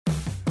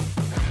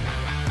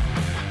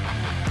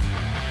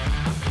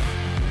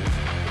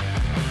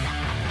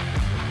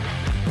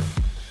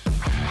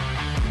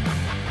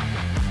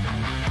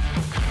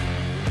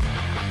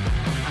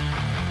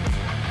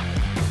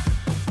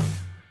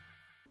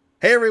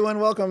Hey everyone,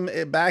 welcome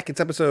back.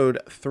 It's episode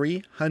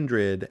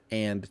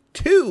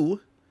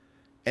 302,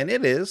 and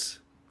it is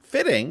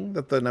fitting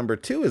that the number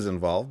 2 is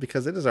involved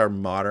because it is our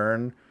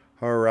Modern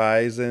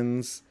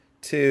Horizons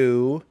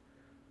 2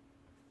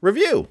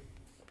 review.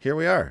 Here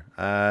we are.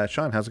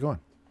 Sean, how's it going?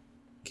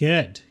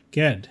 Good.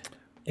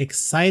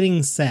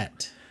 Exciting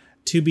set,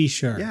 to be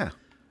sure. Yeah.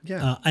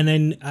 And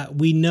then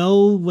we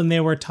know when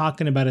they were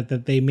talking about it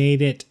that they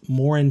made it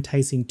more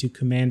enticing to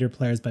Commander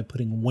players by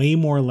putting way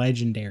more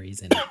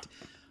legendaries in it.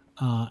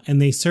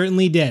 And they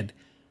certainly did,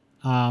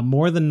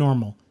 more than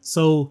normal.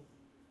 So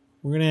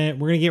we're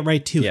gonna get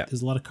right to it.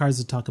 There's a lot of cards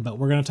to talk about.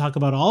 We're gonna talk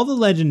about all the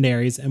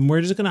legendaries, and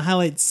we're just gonna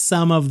highlight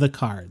some of the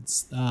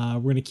cards.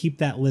 We're gonna keep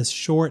that list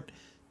short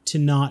to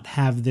not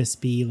have this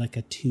be like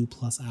a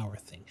 2+ hour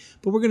thing.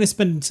 But we're gonna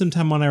spend some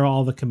time on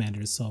all the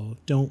commanders, so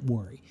don't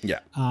worry. Yeah.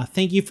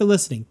 Thank you for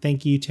listening.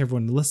 Thank you to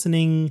everyone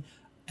listening.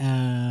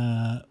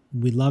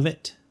 We love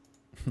it.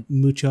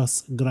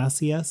 Muchas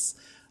gracias.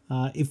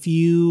 If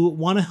you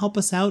want to help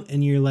us out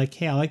and you're like,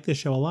 hey, I like this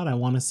show a lot, I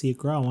want to see it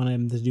grow, I want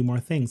him to do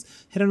more things,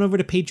 head on over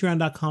to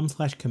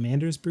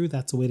patreon.com/commandersbrew.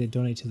 That's a way to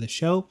donate to the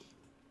show.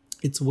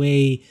 It's a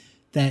way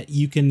that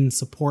you can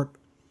support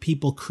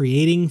people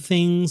creating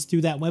things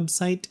through that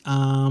website,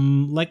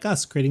 like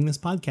us creating this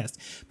podcast.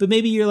 But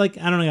maybe you're like,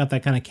 I don't got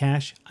that kind of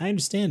cash. I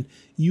understand.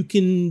 You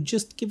can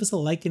just give us a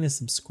like and a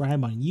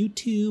subscribe on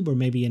YouTube, or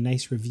maybe a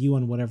nice review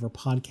on whatever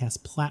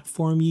podcast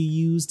platform you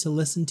use to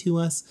listen to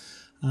us.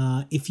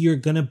 If you're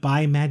going to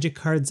buy Magic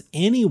cards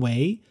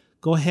anyway,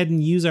 go ahead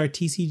and use our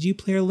TCG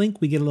player link.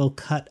 We get a little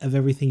cut of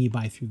everything you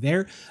buy through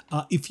there.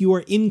 If you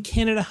are in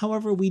Canada,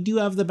 however, we do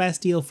have the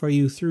best deal for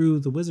you through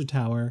the Wizard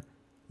Tower.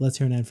 Let's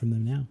hear an ad from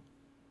them now.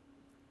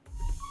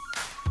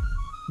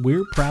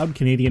 We're proud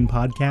Canadian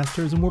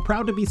podcasters, and we're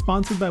proud to be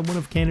sponsored by one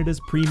of Canada's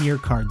premier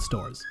card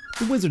stores,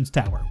 the Wizards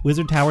Tower,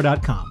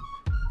 wizardtower.com.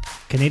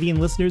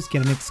 Canadian listeners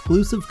get an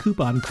exclusive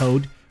coupon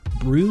code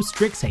Brew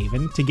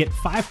Strixhaven to get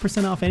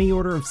 5% off any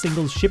order of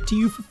singles shipped to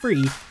you for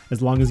free as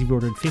long as you've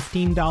ordered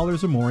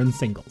 $15 or more in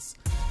singles.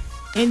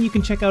 And you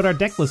can check out our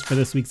deck list for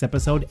this week's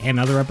episode and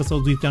other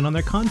episodes we've done on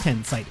their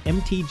content site,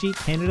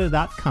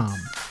 mtgcanada.com.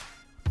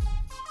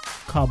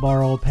 Call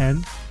borrow a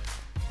pen.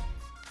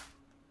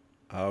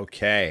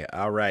 Okay.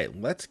 All right.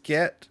 Let's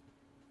get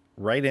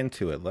right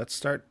into it. Let's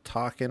start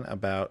talking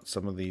about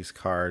some of these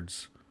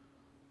cards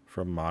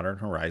from Modern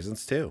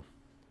Horizons 2.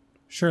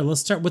 Sure,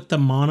 let's start with the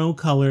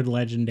mono-colored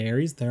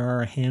legendaries. There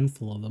are a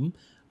handful of them.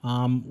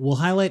 We'll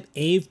highlight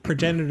Ave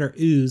Progenitor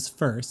Ooze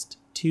first.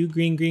 2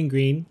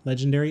 green,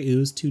 legendary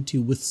Ooze,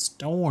 2/2 with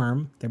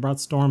Storm. They brought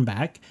Storm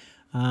back.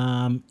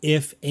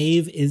 If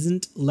Ave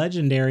isn't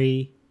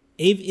legendary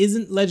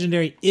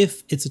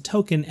if it's a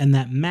token, and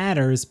that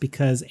matters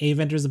because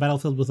Ave enters the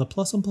battlefield with a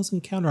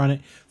 +1/+1 counter on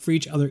it for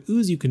each other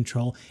ooze you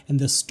control. And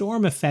the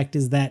Storm effect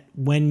is that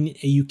when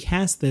you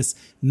cast this,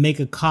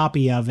 make a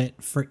copy of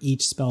it for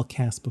each spell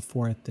cast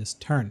before it this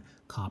turn.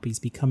 Copies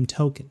become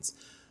tokens.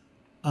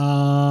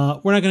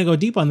 We're not going to go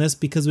deep on this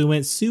because we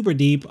went super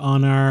deep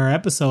on our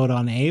episode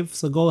on Ave,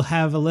 so go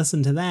have a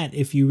listen to that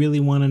if you really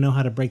want to know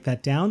how to break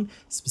that down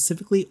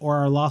specifically, or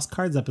our Lost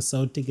Cards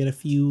episode to get a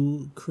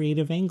few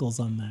creative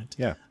angles on that.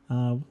 Yeah.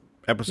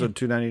 Episode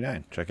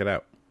 299. Check it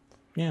out.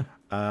 Yeah.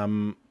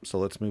 So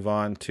let's move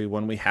on to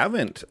one we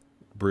haven't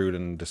brewed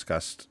and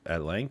discussed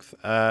at length.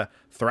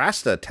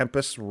 Thrasta,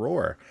 Tempest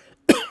Roar.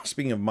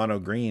 Speaking of mono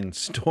green,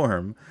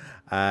 Storm.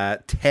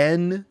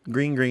 10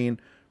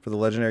 green. For the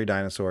legendary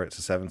dinosaur, it's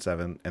a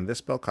 7/7, and this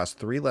spell costs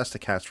 3 less to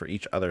cast for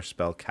each other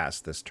spell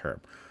cast this turn.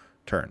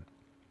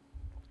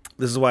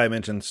 This is why I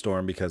mentioned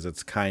Storm, because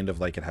it's kind of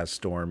like it has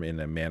Storm in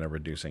a mana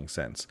reducing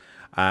sense.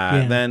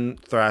 Then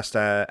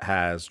Thrasta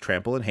has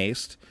Trample and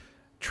Haste,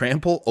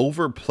 Trample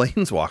over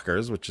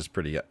Planeswalkers, which is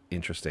pretty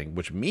interesting,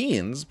 which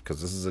means,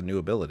 because this is a new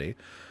ability,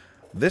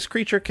 this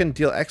creature can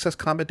deal excess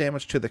combat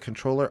damage to the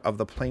controller of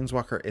the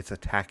Planeswalker it's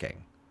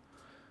attacking.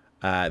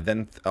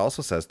 Then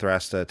also says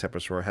Thrasta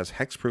Tempest Roar has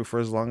hexproof for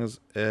as long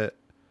as it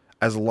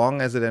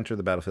entered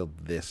the battlefield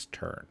this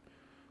turn.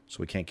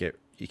 So you can't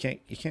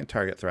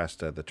target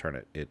Thrasta the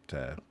turn it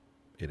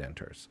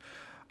enters.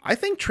 I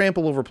think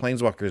Trample over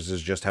Planeswalkers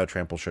is just how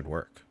Trample should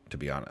work, to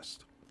be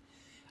honest.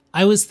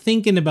 I was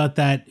thinking about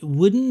that.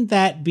 Wouldn't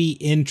that be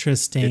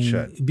interesting? It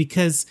should.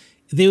 Because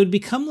they would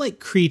become like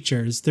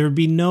creatures. There would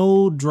be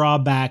no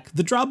drawback.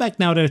 The drawback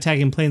now to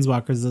attacking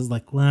Planeswalkers is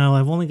like, well,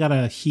 I've only got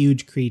a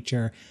huge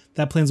creature.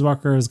 That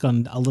Planeswalker has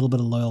gotten a little bit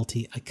of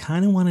loyalty. I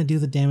kind of want to do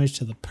the damage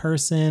to the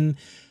person,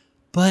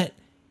 but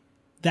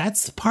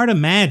that's part of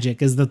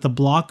Magic, is that the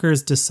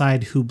blockers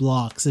decide who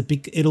blocks.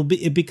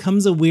 It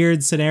becomes a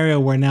weird scenario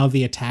where now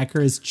the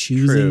attacker is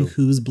choosing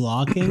who's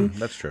blocking.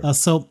 That's true.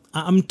 So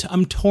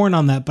I'm torn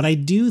on that, but I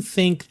do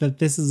think that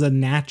this is a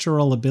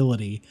natural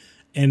ability,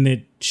 and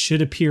it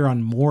should appear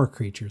on more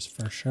creatures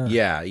for sure.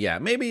 Yeah.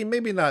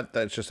 Maybe not.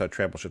 That's just how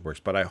Trample should work,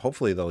 but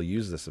hopefully they'll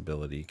use this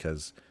ability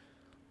because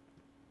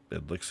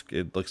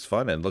it looks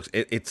fun and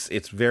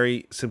it's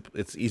very simple.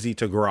 It's easy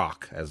to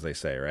grok, as they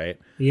say, right?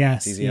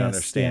 Yes. It's easy to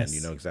understand. Yes.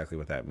 You know exactly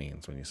what that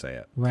means when you say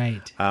it.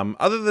 Right.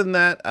 Other than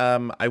that,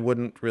 I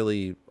wouldn't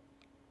really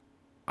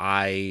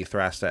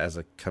Thrasta as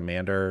a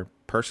commander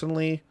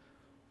personally,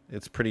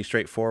 it's pretty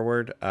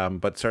straightforward,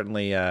 but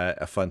certainly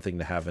a fun thing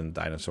to have in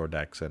dinosaur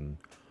decks. And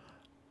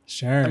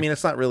Sure. I mean,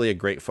 it's not really a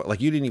great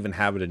like you didn't even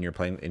have it in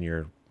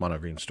your mono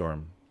green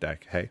storm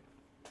deck. Hey,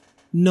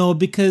 No,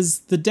 because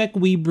the deck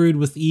we brewed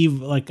with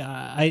Eve, like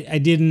I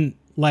didn't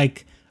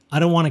like. I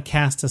don't want to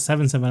cast a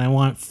 7/7. I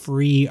want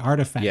free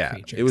artifact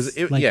creatures.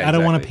 I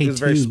don't want to pay It was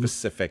 2. very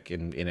specific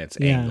in its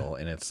angle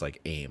and its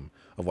like aim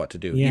of what to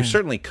do. You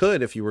certainly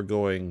could if you were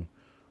going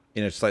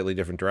in a slightly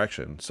different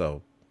direction.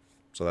 So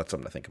that's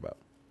something to think about.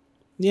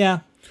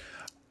 Yeah.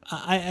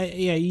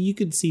 You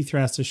could see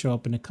Thrasta show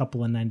up in a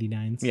couple of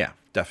 99s. Yeah,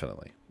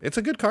 definitely. It's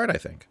a good card, I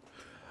think.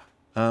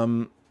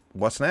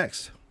 What's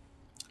next?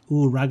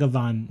 Ooh,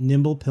 Ragavan,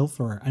 Nimble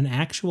Pilferer, an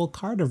actual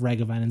card of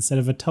Ragavan instead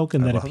of a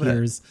token that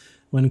appears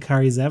when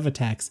Karizev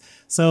attacks.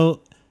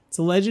 So it's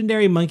a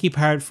legendary monkey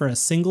pirate for a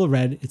single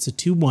red. It's a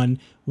 2/1.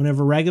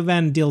 Whenever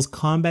Ragavan deals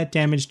combat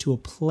damage to a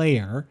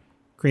player,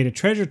 create a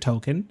treasure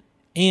token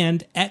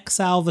and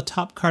exile the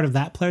top card of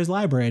that player's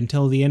library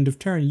until the end of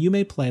turn. You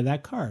may play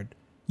that card.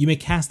 You may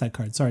cast that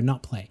card. Sorry,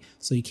 not play.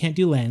 So you can't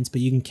do lands,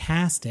 but you can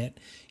cast it.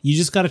 You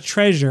just got a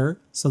treasure,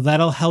 so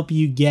that'll help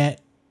you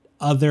get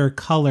other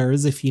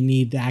colors if you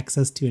need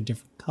access to a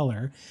different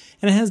color.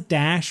 And it has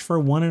dash for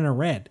 1 and a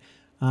red,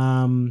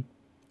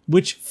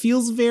 which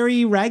feels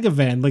very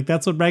Ragavan. Like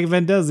that's what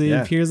Ragavan does. It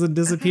appears and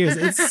disappears.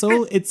 It's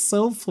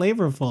so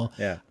flavorful.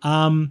 Yeah.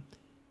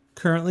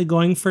 Currently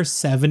going for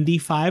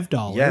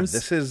 $75. Yeah,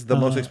 this is the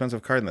most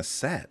expensive card in the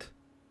set.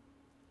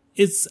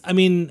 This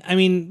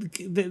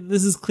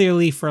is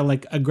clearly for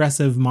like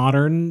aggressive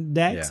modern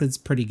decks. Yeah. It's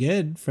pretty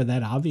good for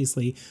that,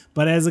 obviously.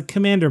 But as a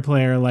commander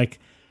player, like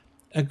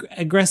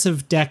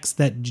aggressive decks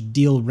that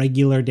deal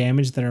regular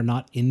damage that are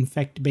not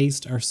infect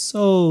based are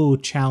so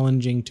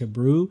challenging to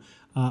brew.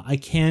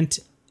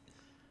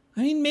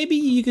 Maybe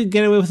you could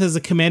get away with as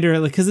a commander,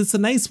 because it's a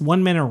nice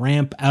 1-mana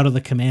ramp out of the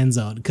command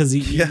zone. Because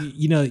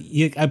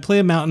I play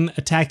a mountain,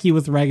 attack you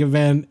with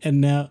Ragavan,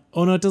 and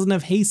it doesn't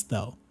have haste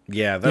though.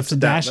 Yeah, that's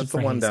the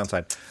one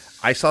downside.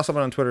 I saw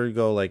someone on Twitter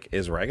go like,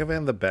 "Is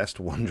Ragavan the best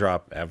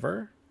 1-drop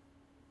ever?"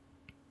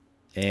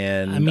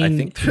 And I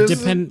think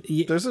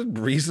there's a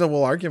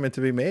reasonable argument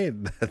to be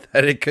made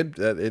that it could.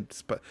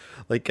 It's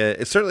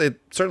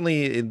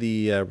certainly in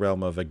the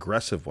realm of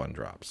aggressive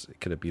 1-drops.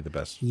 Could it be the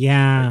best?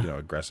 Yeah,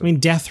 aggressive. I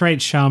mean, Deathrite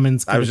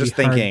Shaman's. I was just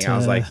thinking. I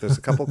was like, there's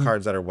a couple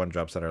cards that are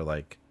 1-drops that are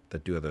like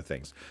that do other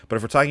things. But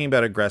if we're talking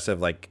about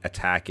aggressive, like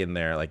attack in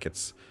there, like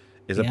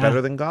is it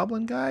better than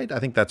Goblin Guide? I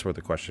think that's where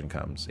the question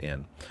comes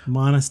in.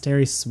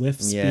 Monastery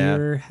Swift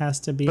Spear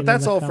has to be. But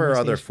that's all for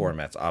other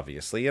formats,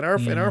 obviously. In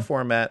our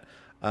format.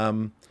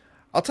 I'll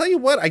tell you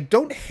what, I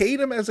don't hate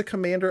him as a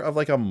commander of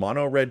like a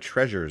mono red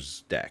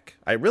treasures deck.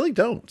 I really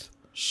don't.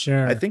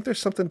 Sure. I think there's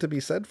something to be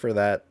said for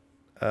that,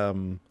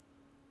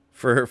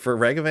 for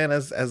Ragavan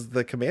as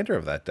the commander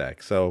of that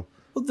deck. So,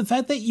 well, the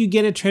fact that you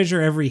get a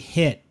treasure every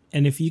hit,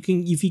 and if you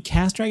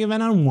cast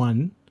Ragavan on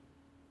 1,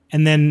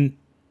 and then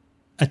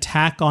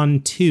attack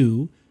on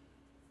 2,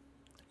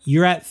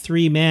 you're at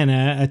 3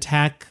 mana,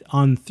 attack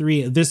on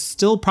 3. There's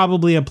still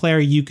probably a player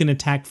you can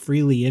attack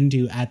freely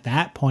into at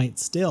that point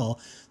still.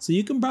 So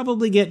you can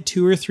probably get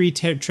 2 or 3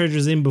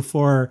 treasures in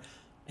before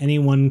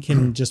anyone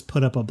can just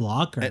put up a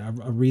block or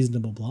a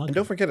reasonable block. And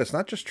don't forget, it's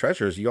not just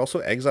treasures. You also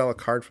exile a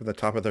card from the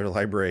top of their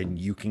library and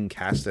you can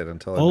cast it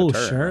until end of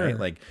turn, sure. Right?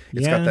 Like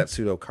it's got that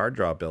pseudo card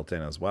draw built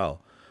in as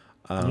well.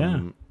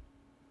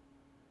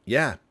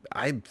 Yeah,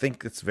 I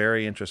think it's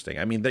very interesting.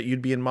 I mean, that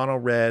you'd be in mono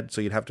red, so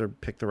you'd have to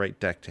pick the right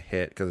deck to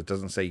hit because it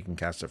doesn't say you can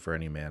cast it for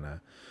any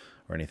mana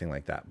or anything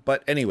like that.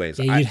 But anyways,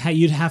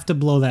 you'd have to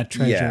blow that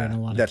treasure in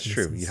a lot of cases.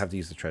 That's true. You have to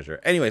use the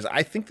treasure. Anyways,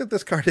 I think that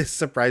this card is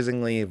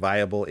surprisingly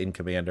viable in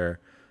Commander.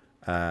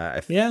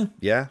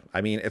 Yeah.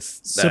 I mean,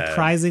 it's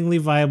surprisingly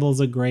viable is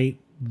a great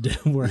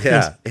word.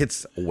 Yeah,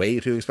 it's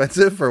way too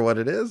expensive for what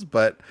it is,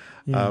 but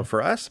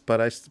for us.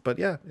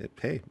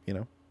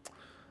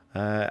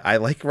 I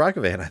like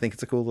Ragavan. I think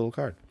it's a cool little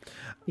card.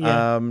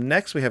 Yeah.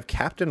 Next, we have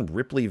Captain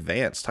Ripley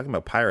Vance. Talking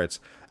about pirates.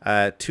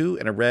 2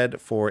 and a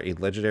red for a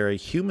legendary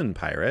human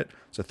pirate.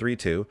 So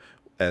 3/2.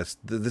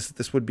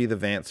 This would be the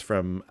Vance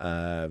from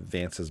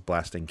Vance's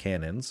Blasting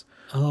Cannons.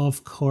 Oh,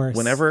 of course.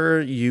 Whenever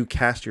you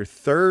cast your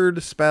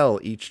 3rd spell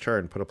each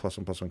turn, put a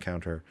 +1/+1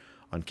 counter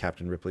on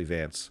Captain Ripley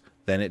Vance.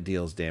 Then it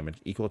deals damage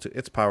equal to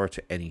its power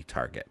to any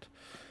target.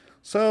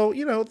 So,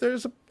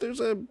 there's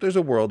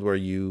a world where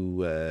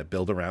you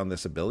build around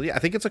this ability. I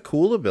think it's a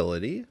cool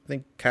ability. I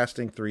think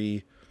casting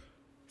 3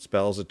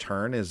 spells a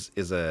turn is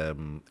a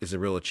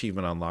real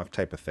achievement unlock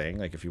type of thing.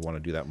 Like if you want to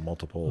do that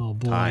multiple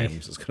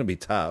times, it's going to be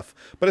tough.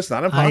 But it's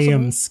not impossible. I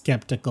am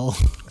skeptical.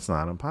 It's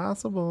not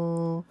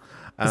impossible.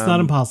 It's not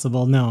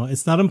impossible. No,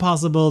 it's not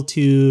impossible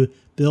to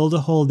build a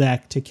whole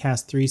deck to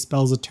cast 3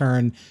 spells a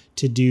turn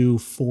to do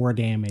 4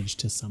 damage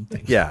to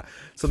something. Yeah.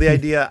 So the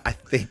idea, I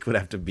think, would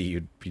have to be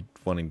you'd be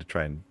wanting to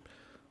try and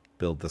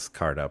build this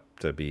card up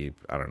to be,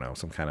 I don't know,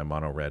 some kind of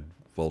mono red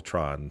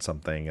Voltron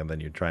something, and then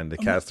you're trying to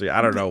cast 3.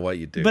 I don't know what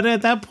you do. But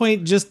at that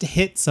point, just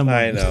hit someone.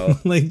 I know.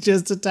 Like,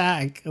 just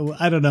attack.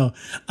 I don't know.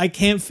 I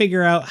can't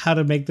figure out how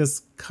to make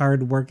this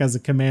card work as a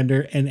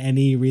commander in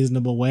any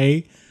reasonable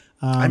way.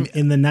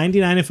 In the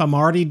 99, if I'm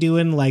already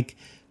doing like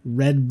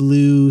red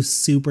blue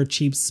super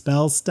cheap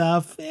spell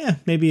stuff,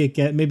 maybe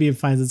it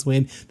finds its way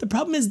in. The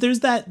problem is there's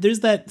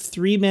that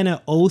 3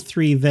 mana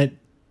 0/3 that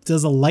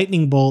does a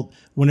lightning bolt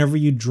whenever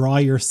you draw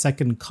your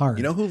second card.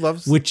 You know who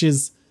loves, which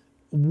is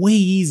way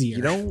easier.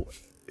 You know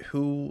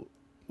who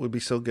would be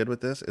so good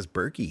with this is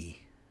Berkey.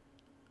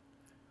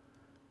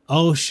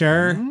 Oh,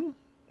 sure. Mm-hmm.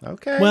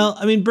 Okay. Well,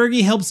 I mean,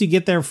 Berkey helps you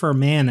get there for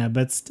mana,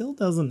 but still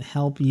doesn't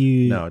help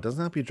you. No, it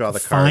doesn't help you draw the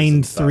cards.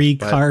 Find 3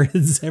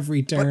 cards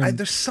every turn. But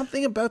there's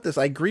something about this.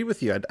 I agree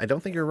with you. I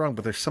don't think you're wrong,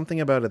 but there's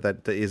something about it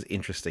that is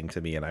interesting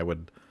to me, and I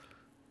would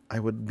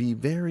be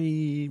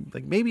very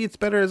like, maybe it's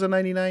better as a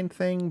 99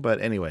 thing,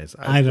 but anyways,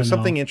 I don't there's know.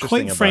 something interesting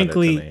Quite about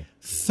frankly, it to me.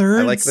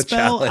 Third like the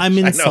spell, challenge. I'm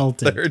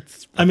insulted. I know, third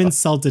spell. I'm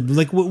insulted.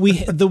 Like we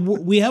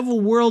have a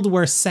world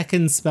where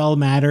second spell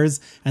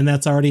matters, and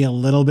that's already a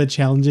little bit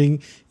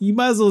challenging. You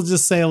might as well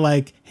just say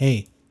like,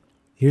 hey,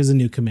 here's a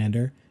new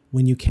commander.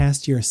 When you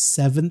cast your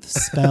 7th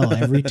spell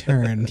every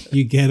turn,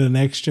 you get an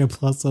extra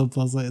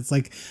 +1/+1. It's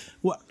like,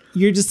 what?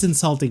 You're just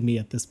insulting me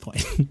at this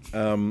point.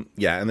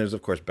 Yeah, and there's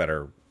of course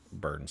better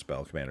burn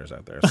spell commanders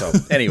out there. So,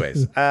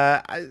 anyways,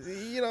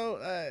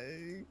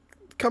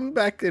 come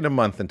back in a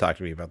month and talk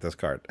to me about this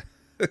card.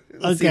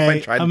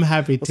 I'm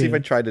happy to. We'll see if I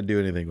tried to do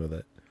anything with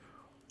it.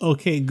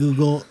 Okay,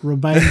 Google,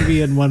 remind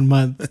me in 1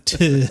 month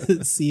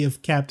to see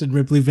if Captain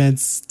Ripley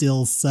Vance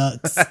still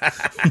sucks. All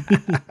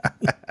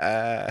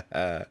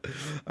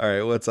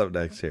right, what's up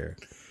next here?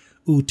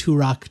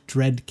 Turok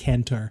Dread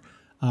Cantor.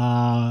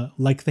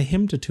 Like the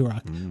Hymn to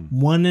Turok.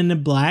 1 in a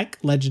black,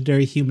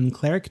 legendary human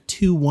cleric,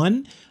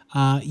 2/1.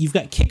 You've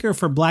got kicker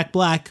for black.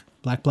 Black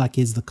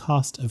is the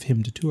cost of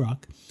Hymn to Turok.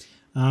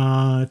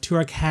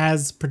 Turok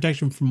has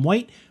protection from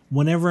white.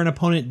 Whenever an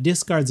opponent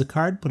discards a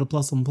card, put a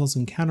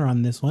 +1/+1 counter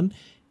on this one.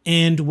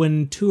 And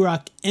when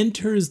Turok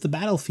enters the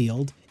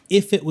battlefield,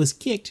 if it was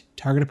kicked,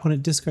 target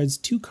opponent discards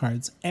 2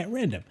 cards at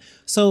random.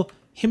 So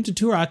Hymn to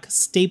Turok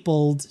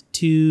stapled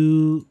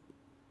to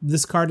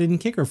this card in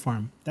kicker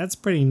form. That's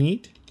pretty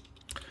neat.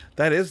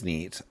 That is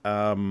neat.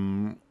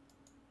 Hymn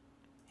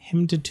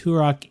to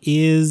Turok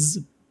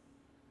is...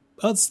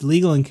 Oh, it's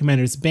legal in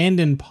Commander. It's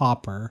banned in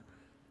Pauper.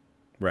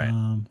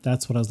 Right.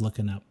 That's what I was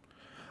looking up.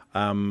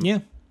 Yeah.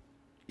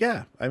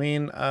 Yeah. I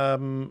mean,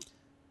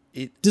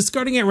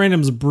 discarding at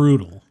random is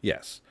brutal.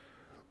 Yes.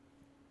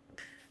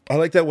 I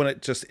like that when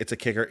it's a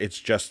kicker. It's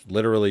just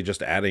literally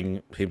just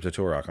adding Hymn to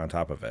Turok on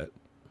top of it.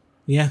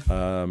 Yeah.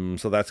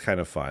 So that's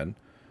kind of fun.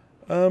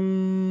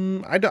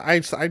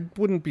 I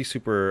wouldn't be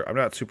super. I'm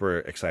not super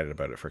excited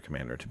about it for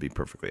Commander, to be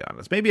perfectly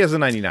honest. Maybe as a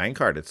 99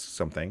 card, it's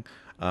something.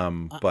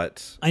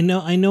 But I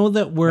know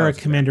that we're a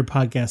Commander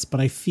podcast,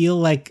 but I feel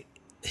like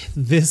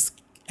this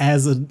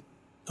as a.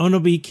 Oh no,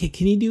 but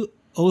can you do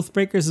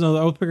Oathbreakers? No, the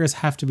Oathbreakers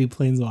have to be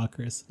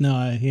Planeswalkers.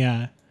 No,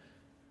 yeah.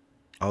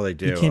 Oh, they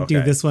do. You can't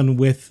do this one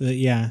with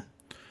yeah.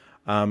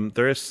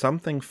 There is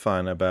something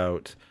fun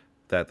about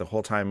that. The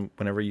whole time,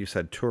 whenever you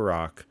said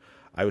Turok,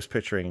 I was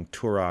picturing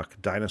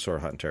Turok Dinosaur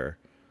Hunter,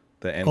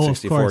 the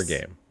N64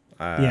 game.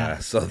 Yeah.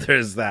 So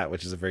there's that,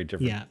 which is a very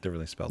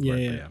differently spelled word.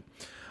 Yeah.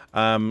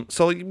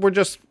 So we're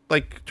just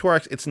like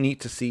Turok. It's neat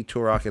to see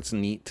Turok. It's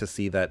neat to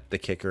see that the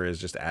kicker is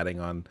just adding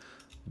on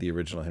the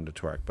original Hymn to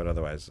Turok. But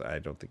otherwise, I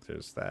don't think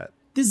there's that.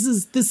 This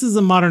is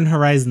a Modern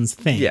Horizons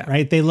thing,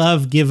 right? They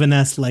love giving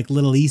us like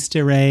little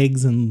Easter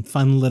eggs and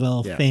fun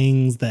little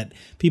things that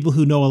people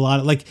who know a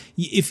lot of, like,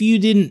 if you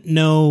didn't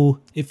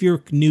know, if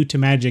you're new to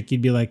Magic,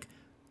 you'd be like,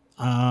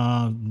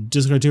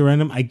 just go to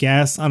random, I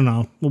guess. I don't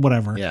know. Well,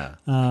 whatever. Yeah.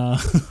 I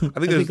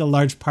think a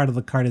large part of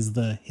the card is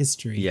the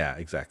history. Yeah,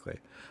 exactly.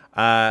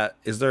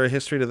 Is there a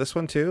history to this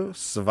one too?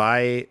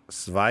 Svialoon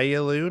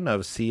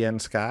of Sea and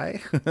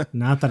Sky?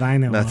 Not that I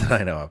know Not that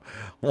I know of.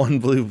 1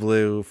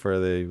 blue for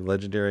the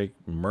legendary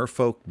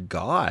Merfolk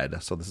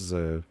God. So this is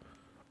a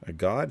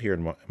god here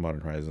in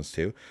Modern Horizons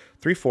 2.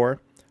 3/4.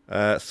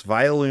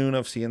 Svialoon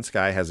of Sea and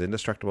Sky has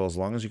indestructible as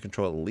long as you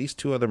control at least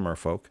 2 other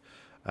Merfolk.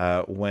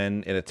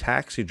 When it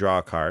attacks, you draw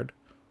a card.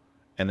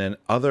 And then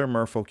other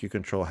Merfolk you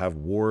control have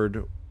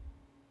Ward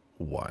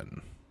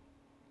 1.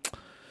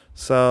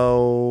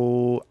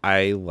 So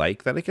I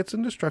like that it gets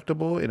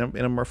indestructible in a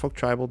Merfolk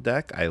tribal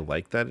deck. I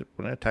like that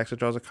when it attacks, it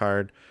draws a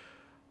card.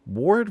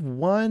 Ward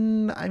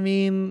 1, I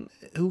mean,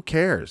 who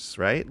cares,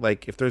 right?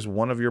 Like, if there's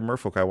one of your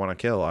Merfolk I want to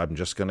kill, I'm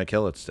just going to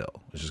kill it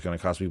still. It's just going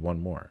to cost me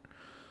 1 more.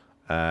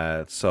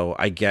 So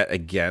I get,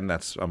 again,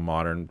 that's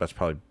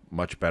probably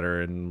much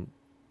better in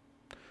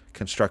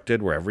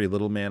Constructed, where every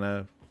little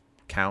mana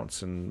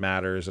counts and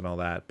matters and all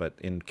that. But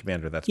in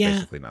Commander, that's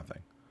basically nothing.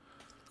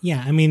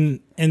 Yeah, I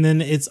mean, and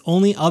then it's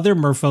only other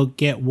Merfolk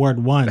get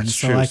Ward 1, that's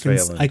so true.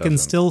 I can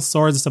still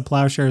Swords to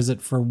Plowshares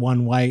it for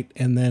 1 white,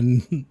 and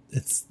then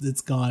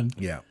it's gone.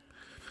 Yeah,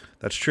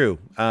 that's true.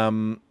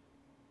 The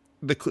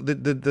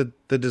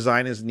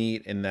design is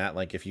neat in that,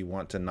 like, if you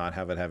want to not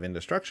have it have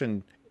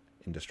indestruction,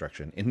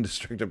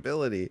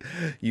 indestructibility,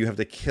 you have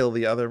to kill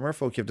the other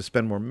merfolk. You have to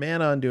spend more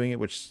mana on doing it,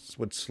 which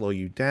would slow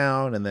you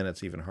down, and then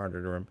it's even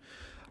harder to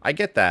I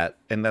get that,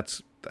 and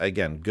that's,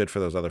 again, good for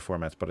those other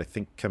formats, but I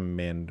think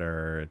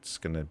Commander, it's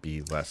going to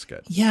be less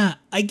good. Yeah,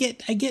 I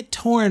get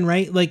torn,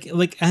 right? Like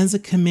as a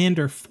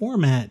Commander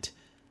format,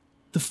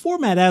 the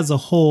format as a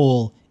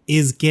whole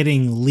is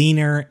getting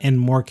leaner and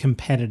more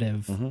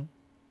competitive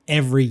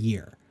every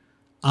year.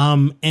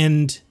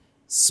 And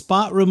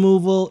spot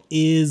removal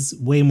is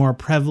way more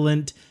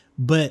prevalent,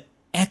 but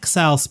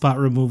exile spot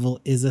removal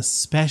is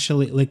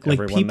especially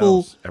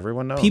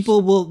everyone knows.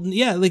 People will,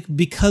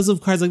 because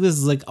of cards like this,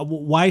 is like,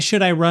 why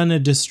should I run a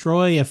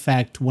destroy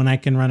effect when I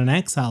can run an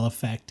exile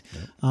effect?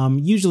 Yep.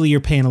 Usually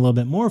you're paying a little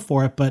bit more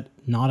for it, but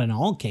not in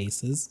all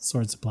cases.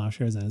 Swords to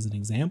Plowshares as an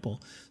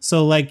example.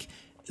 So like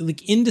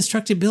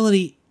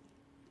indestructibility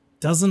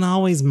doesn't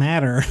always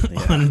matter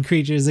on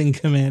creatures in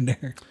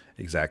Commander.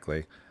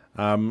 Exactly.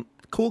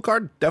 Cool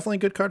card, definitely a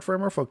good card for a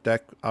Merfolk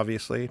deck,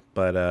 obviously,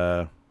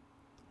 but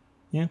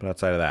but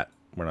outside of that,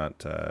 we're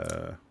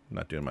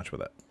not doing much with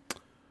it.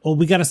 Well,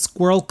 we got a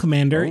Squirrel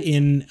Commander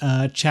in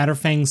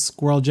Chatterfang's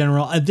Squirrel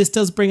General. This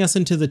does bring us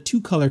into the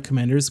 2-color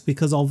commanders,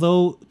 because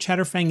although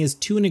Chatterfang is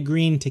 2 and a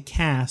green to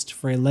cast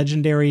for a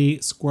legendary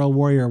Squirrel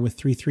Warrior with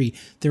 3/3,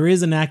 there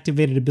is an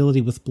activated ability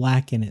with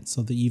black in it,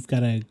 so that you've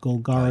got a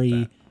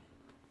Golgari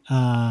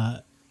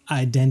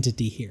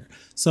identity here.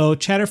 So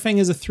Chatterfang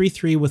is a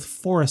 3/3 with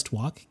Forest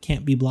Walk.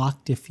 Can't be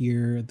blocked if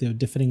the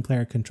defending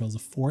player controls a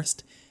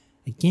forest.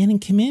 Again, in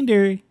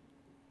Commander,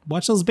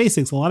 watch those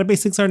basics. A lot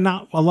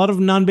of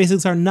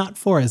non-basics are not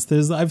forest.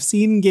 I've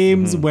seen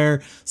games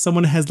where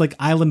someone has like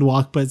Island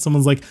Walk, but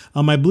someone's like,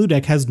 my blue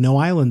deck has no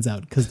islands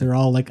out because they're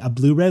all like a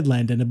blue-red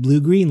land and a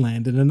blue-green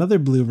land and another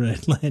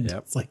blue-red land. Yep.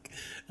 It's like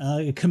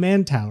a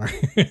command tower.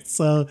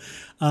 So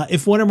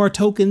if one or more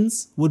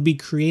tokens would be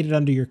created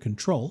under your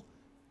control,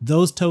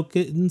 those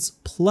tokens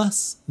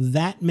plus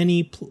that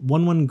many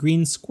 1/1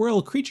 green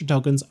squirrel creature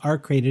tokens are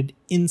created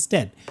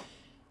instead.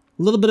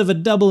 A little bit of a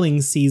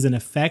doubling season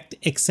effect,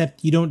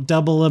 except you don't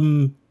double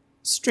them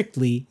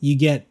strictly. You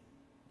get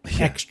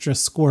extra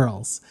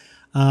squirrels.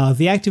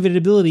 The activated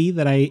ability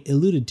that I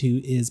alluded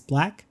to is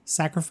black,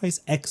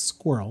 sacrifice X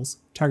squirrels.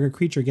 Target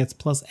creature gets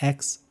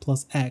 +X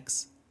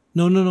 +X.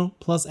 No.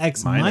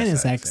 +X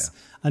minus X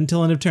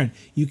until end of turn.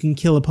 You can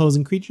kill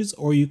opposing creatures,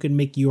 or you can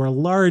make your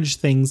large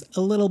things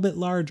a little bit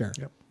larger.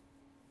 Yep.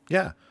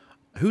 Yeah.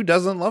 Who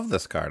doesn't love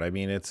this card? I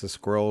mean, it's a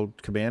Squirrel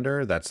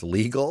Commander that's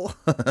legal,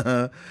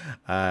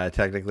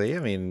 technically.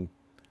 I mean,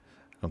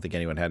 I don't think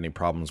anyone had any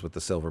problems with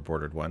the silver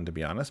bordered one, to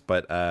be honest.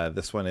 But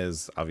this one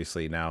is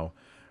obviously now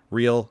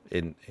real,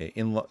 in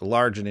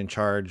large and in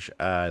charge.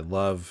 I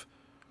love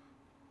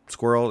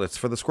Squirrel. It's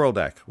for the Squirrel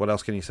deck. What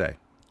else can you say?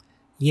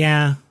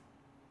 Yeah.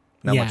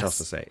 Not much else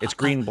to say. It's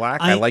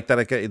green-black. I like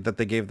that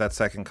they gave that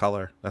second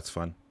color. That's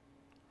fun.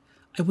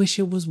 I wish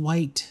it was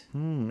white.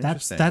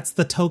 That's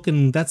the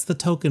token. That's the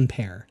token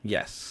pair.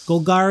 Yes.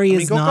 Golgari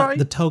is not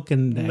the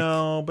token deck.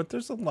 No, but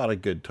there's a lot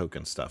of good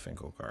token stuff in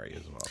Golgari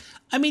as well.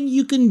 I mean,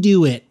 you can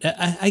do it.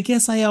 I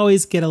guess I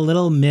always get a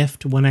little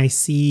miffed when I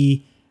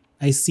see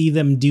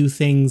them do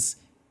things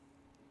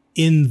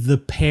in the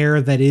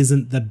pair that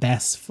isn't the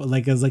best.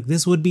 I was like,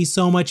 this would be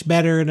so much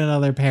better in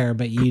another pair,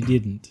 but you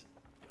didn't.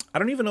 I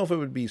don't even know if it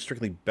would be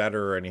strictly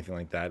better or anything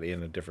like that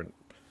in a different,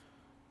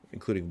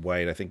 including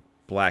white. I think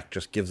black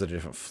just gives it a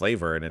different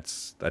flavor, and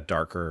it's a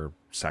darker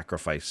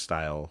sacrifice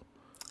style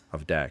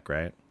of deck,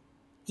 right?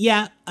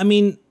 Yeah, I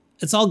mean,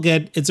 it's all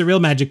good. It's a real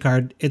Magic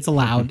card. It's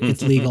allowed.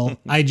 It's legal.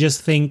 I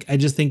just think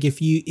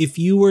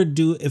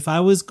if I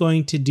was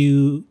going to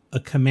do a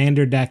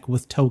Commander deck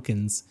with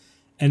tokens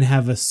and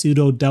have a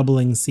pseudo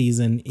doubling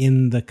season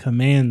in the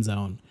command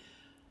zone,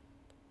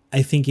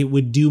 I think it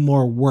would do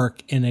more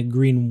work in a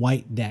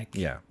green-white deck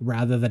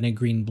rather than a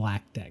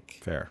green-black deck.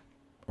 Fair.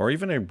 Or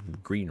even a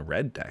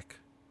green-red deck.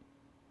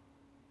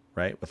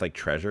 Right? With like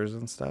treasures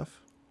and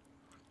stuff.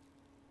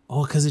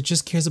 Oh, because it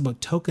just cares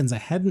about tokens. I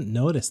hadn't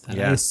noticed that.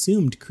 Yeah. I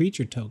assumed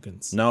creature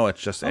tokens. No,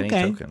 it's just any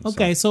tokens.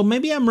 Okay, so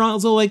maybe I'm wrong.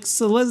 So like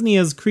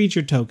Selesnya's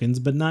creature tokens,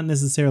 but not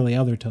necessarily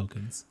other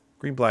tokens.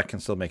 Green-black can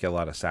still make a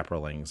lot of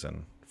saprolings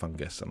and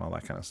fungus and all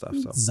that kind of stuff.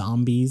 So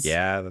zombies.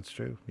 Yeah, that's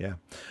true.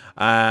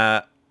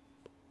 Yeah.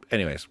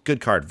 Anyways,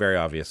 good card, very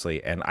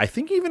obviously. And I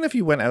think even if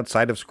you went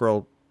outside of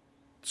Squirrel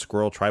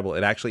Tribal,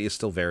 it actually is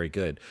still very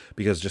good,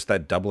 because just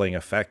that doubling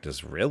effect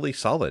is really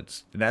solid.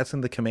 And that's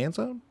in the command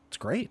zone. It's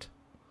great.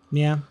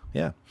 Yeah.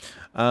 Yeah.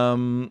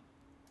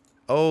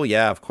 Oh,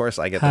 yeah, of course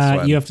I get this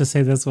one. You have to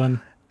say this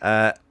one.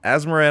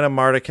 Azmarana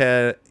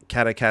Martika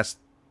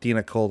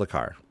Katakastina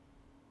Koldakar.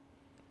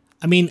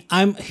 I mean,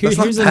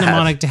 here's a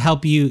mnemonic to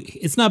help you.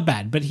 It's not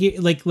bad, but here,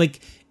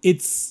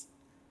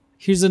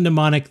 here's a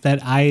mnemonic that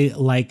I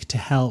like to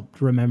help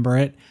remember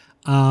it.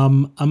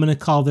 I'm going to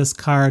call this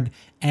card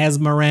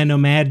Azmarano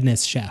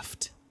Madness Chef.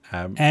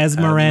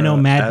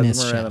 Azmarano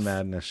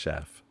Madness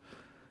Chef.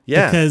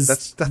 Yeah, because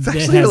that's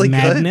actually really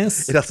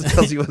madness. Good. It also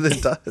tells you what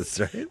it does,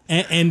 right?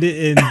 and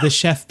the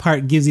chef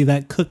part gives you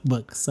that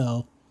cookbook.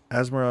 So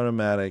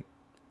Azmarano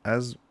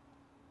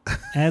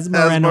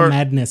Asmorano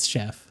Madness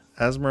Chef.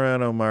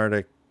 Asmorano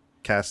Marta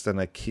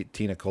Castana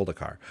Tina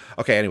Koldakar.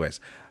 Okay, anyways.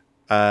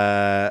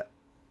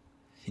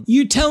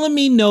 You telling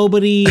me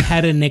nobody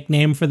had a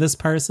nickname for this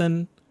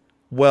person?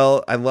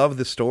 Well, I love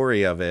the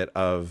story of it,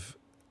 of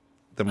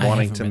them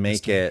wanting to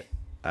make it,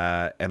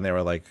 and they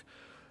were like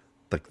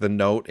the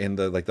note in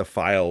the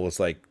file was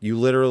like, you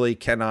literally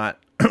cannot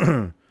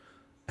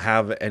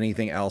have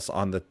anything else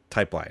on the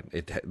type line.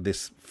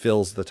 This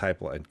fills the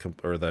type line,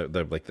 or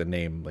the like the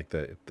name, like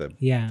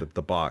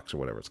the box or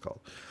whatever it's called.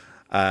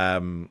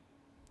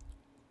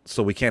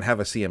 So we can't have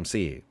a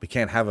CMC. We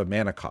can't have a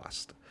mana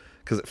cost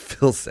because it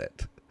fills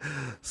it.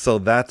 So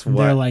that's what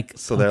they're like.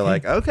 They're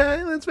like,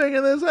 okay, let's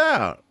figure this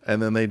out, and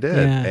then they did,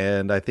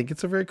 and I think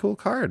it's a very cool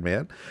card,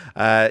 man.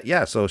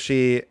 So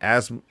she,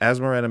 Asmarena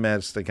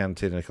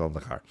Madstakantina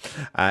Koldakar,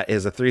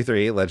 is a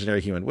 3/3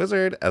 legendary human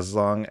wizard. As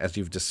long as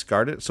you've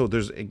discarded, so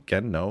there's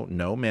again no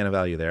mana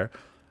value there,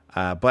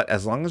 but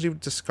as long as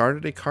you've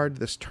discarded a card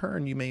this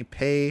turn, you may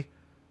pay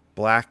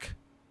black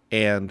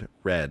or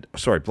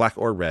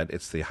red,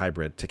 it's the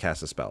hybrid, to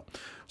cast a spell.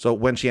 So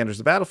when she enters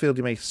the battlefield,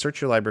 you may search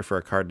your library for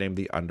a card named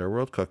the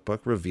Underworld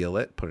Cookbook, reveal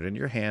it, put it in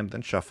your hand,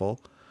 then shuffle,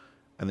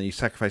 and then you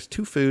sacrifice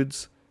 2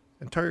 foods,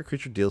 and target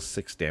creature deals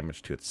 6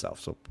 damage to itself.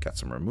 So got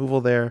some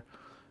removal there.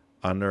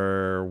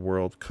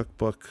 Underworld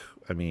Cookbook,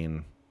 I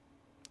mean,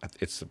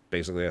 it's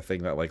basically a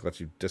thing that like lets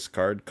you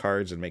discard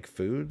cards and make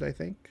food, I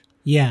think.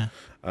 Yeah.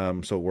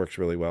 So it works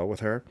really well with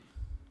her.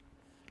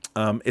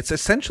 It's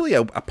essentially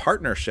a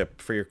partnership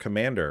for your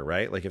commander,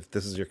 right? Like if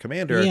this is your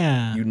commander,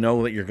 you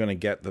know that you're going to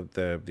get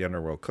the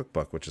Underworld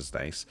Cookbook, which is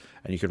nice,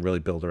 and you can really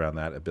build around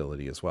that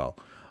ability as well.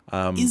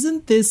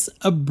 Isn't this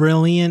a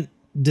brilliant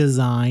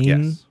design?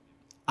 Yes.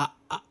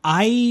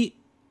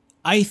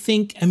 I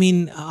think, I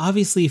mean,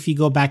 obviously if you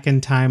go back in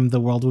time, the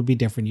world would be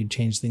different. You'd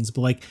change things,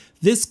 but like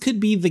this could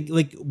be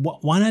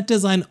why not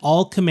design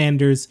all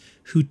commanders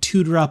who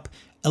tutor up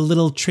a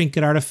little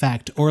trinket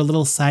artifact or a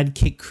little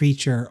sidekick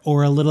creature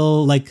or a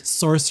little like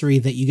sorcery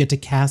that you get to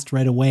cast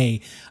right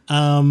away,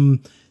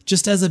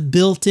 just as a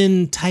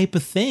built-in type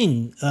of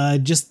thing,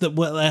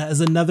 as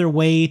another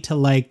way to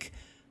like,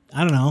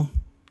 I don't know.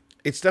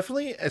 It's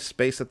definitely a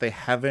space that they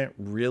haven't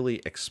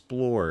really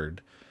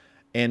explored,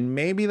 and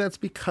maybe that's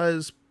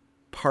because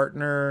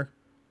Partner,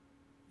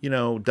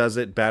 does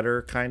it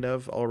better kind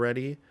of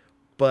already,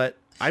 but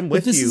I'm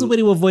with you. This is a way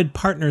to avoid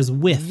partners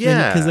with.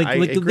 Yeah, because I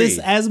agree. This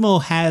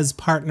Asmo has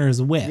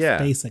partners with,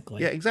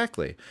 basically. Yeah,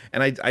 exactly.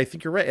 And I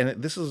think you're right.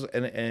 And this is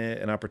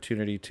an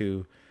opportunity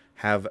to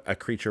have a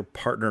creature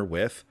partner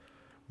with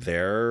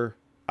their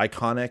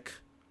iconic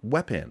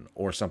weapon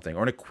or something,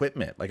 or an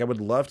equipment. Like I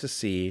would love to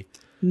see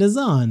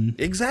Nazan.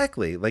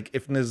 Exactly. Like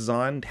if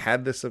Nazan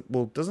had this,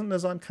 well, doesn't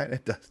Nazan kind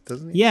of,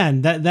 doesn't he? Yeah,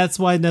 and that's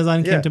why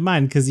Nazan came to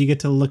mind, because you get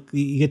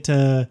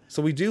to.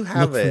 So we do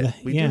have it.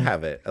 We do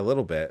have it a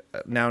little bit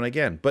now and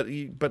again, but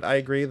I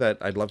agree that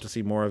I'd love to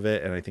see more of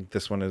it, and I think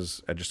this one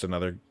is just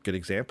another good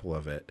example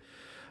of it.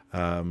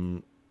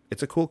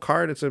 It's a cool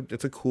card. It's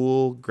a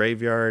cool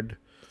graveyard.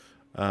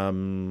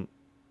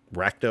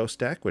 Rakdos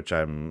deck, which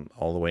I'm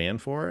all the way in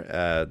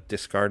for,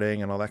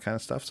 discarding and all that kind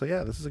of stuff. So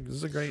yeah, this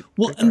is a great.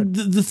 Well, great card. And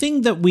the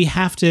thing that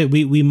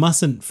we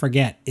mustn't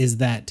forget is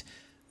that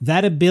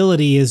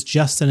ability is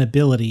just an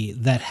ability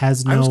that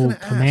has no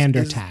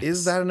commander tax.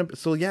 Is that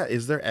so? Yeah,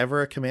 is there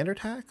ever a commander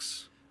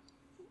tax?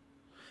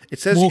 It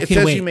says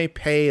you may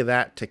pay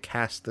that to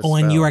cast the spell.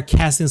 And you are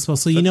casting the spell.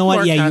 So you know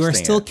what? Yeah, you are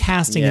still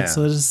casting it,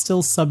 so it is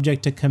still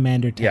subject to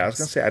commander tax. Yeah, I was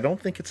gonna say I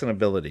don't think it's an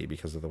ability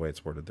because of the way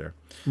it's worded there.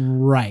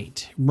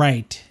 Right.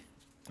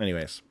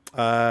 Anyways,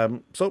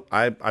 so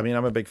I mean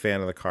I'm a big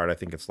fan of the card. I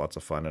think it's lots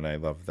of fun, and I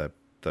love the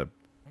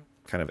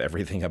kind of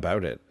everything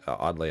about it.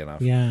 Oddly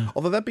enough, yeah.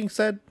 Although that being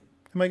said,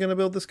 am I going to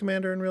build this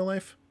commander in real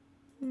life?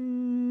 I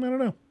don't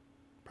know.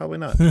 Probably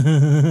not.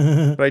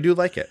 But I do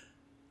like it.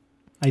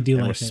 I do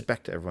and like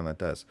respect everyone that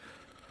does.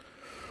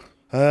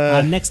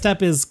 Next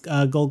up is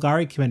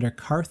Golgari Commander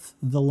Karth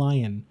the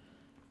Lion.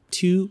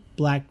 2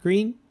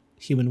 black-green,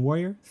 human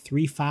warrior,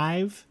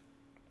 3/5.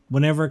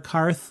 Whenever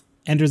Karth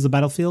enters the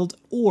battlefield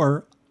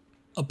or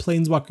a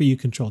planeswalker you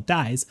control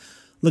dies,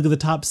 look at the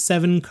top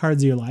 7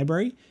 cards of your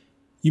library.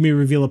 You may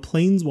reveal a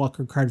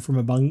planeswalker card from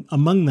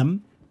among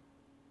them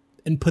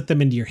and put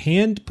them into your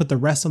hand. Put the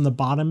rest on the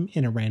bottom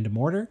in a random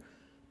order.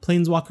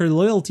 Planeswalker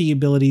loyalty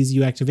abilities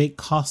you activate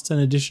cost an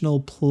additional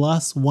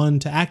 +1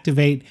 to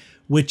activate,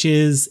 which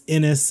is,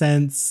 in a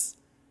sense,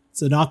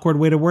 it's an awkward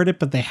way to word it,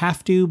 but they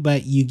have to,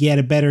 but you get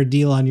a better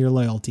deal on your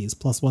loyalties.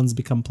 +1s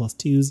become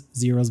 +2s,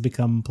 0s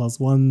become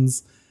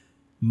 +1s,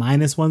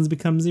 -1s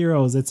become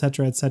 0s,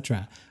 etc.,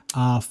 etc.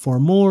 For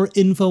more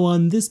info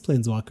on this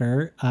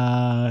Planeswalker,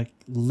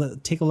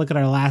 take a look at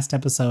our last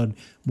episode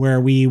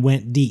where we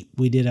went deep.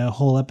 We did a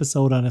whole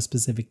episode on a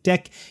specific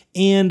deck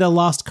and a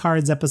Lost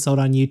Cards episode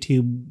on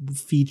YouTube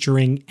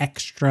featuring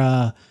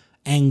extra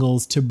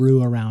angles to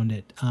brew around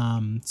it.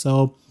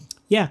 So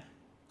yeah,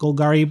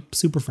 Golgari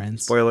Super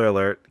Friends. Spoiler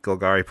alert,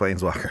 Golgari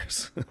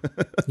Planeswalkers.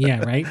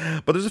 Yeah, right?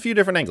 But there's a few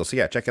different angles, so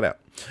yeah, check it out.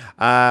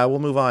 We'll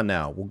move on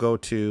now. We'll go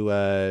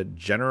to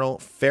General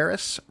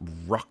Ferris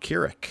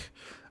Rockiric.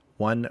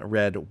 1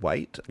 red,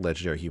 white,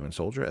 legendary human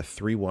soldier, a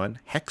 3/1,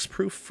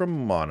 hexproof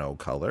from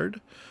monocolored.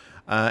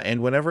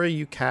 And whenever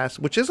you cast,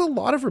 which is a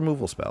lot of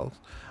removal spells,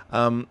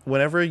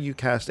 whenever you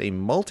cast a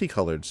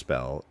multicolored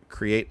spell,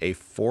 create a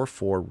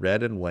 4/4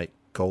 red and white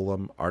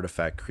golem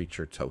artifact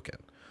creature token.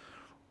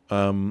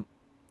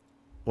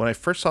 When I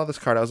first saw this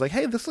card, I was like,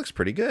 hey, this looks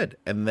pretty good.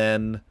 And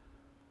then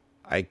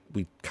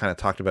we kind of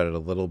talked about it a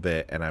little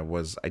bit, and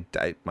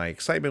my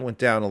excitement went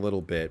down a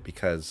little bit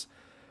because,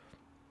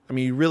 I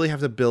mean, you really have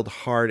to build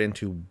hard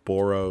into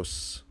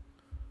Boros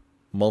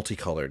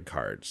multicolored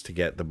cards to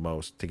get a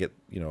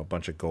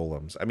bunch of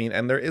golems. I mean,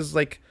 and there is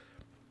like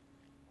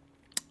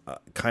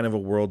kind of a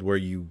world where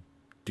you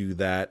do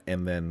that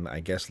and then I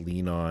guess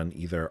lean on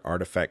either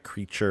artifact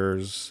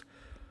creatures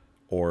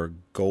or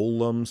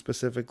golem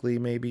specifically,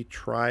 maybe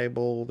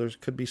tribal. There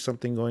could be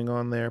something going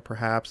on there,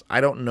 perhaps.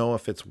 I don't know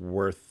if it's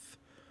worth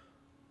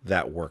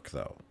that work,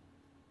 though.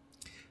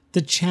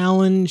 The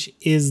challenge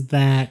is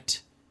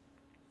that,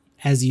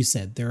 as you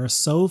said, there are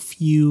so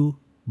few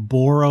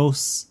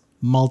Boros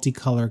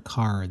multicolor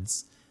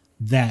cards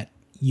that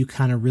you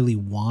kind of really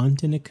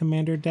want in a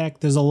commander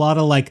deck. There's a lot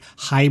of like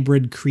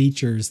hybrid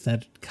creatures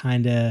that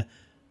kind of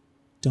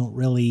don't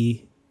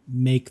really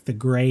make the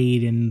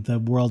grade in the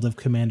world of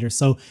commander.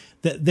 So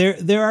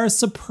there are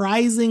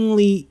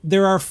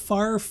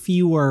far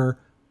fewer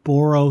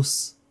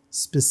Boros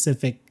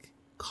specific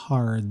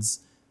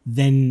cards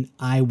than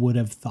I would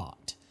have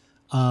thought.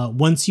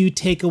 Once you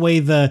take away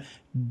the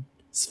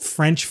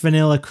French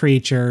vanilla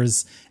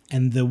creatures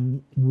and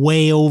the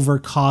way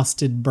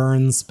overcosted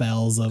burn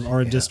spells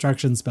or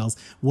destruction spells,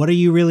 what are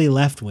you really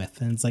left with?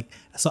 And it's like,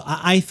 so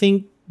I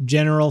think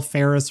General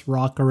Ferris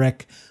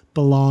Rockiric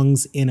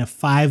belongs in a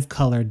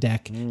 5-color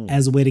deck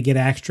as a way to get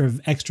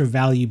extra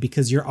value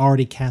because you're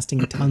already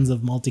casting tons of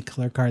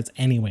multicolor cards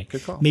anyway.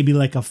 Good call. Maybe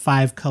like a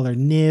 5-color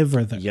Niv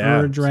or the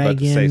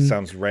Ur-Dragon.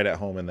 Sounds right at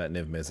home in that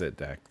Niv Mizzet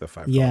deck, the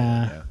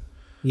 5-color.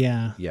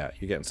 Yeah,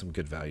 you're getting some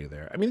good value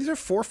there. I mean, these are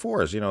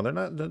 4/4s. They're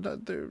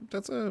not.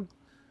 That's a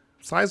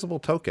sizable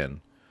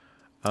token.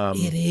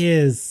 It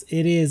is.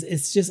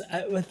 It's just.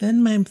 But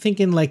then I'm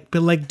thinking,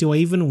 do I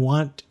even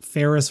want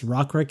Ferris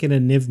Rockiric in a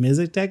Niv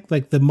Mizzet deck?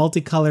 Like the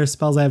multicolor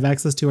spells I have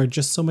access to are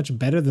just so much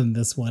better than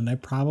this one. I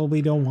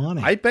probably don't want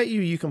it. I bet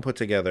you can put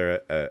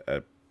together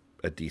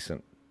a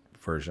decent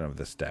version of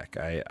this deck.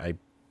 I'd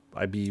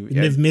be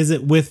Niv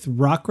Mizzet with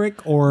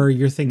Rockiric, or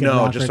you're thinking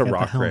Rockiric just a at the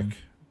Rockiric helm?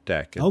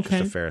 deck. Okay.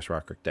 Just a Ferris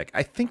Rockiric deck.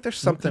 I think there's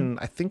something.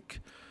 Okay.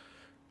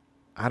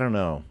 I don't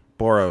know.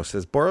 Boros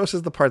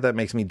is the part that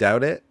makes me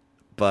doubt it,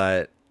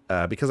 but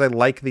because I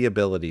like the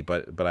ability,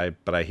 but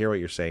I hear what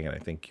you're saying, and I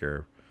think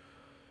you're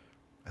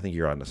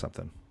onto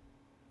something.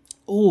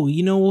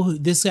 Oh,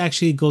 this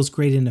actually goes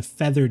great in a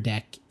feather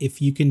deck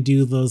if you can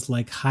do those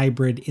like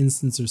hybrid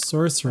instants or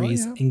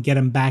sorceries and get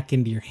them back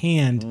into your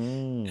hand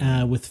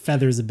with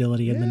Feather's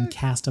ability and then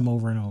cast them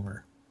over and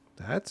over.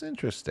 That's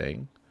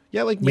interesting.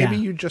 Yeah, like maybe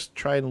you just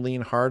try and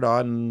lean hard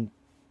on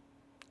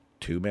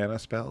 2 mana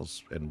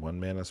spells and 1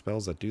 mana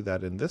spells that do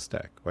that in this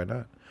deck. Why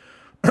not?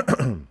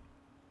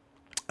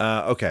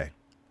 Okay,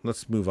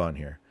 let's move on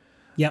here.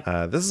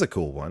 Yep. This is a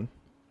cool one.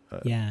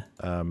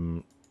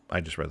 I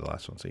just read the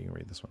last one, so you can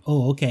read this one.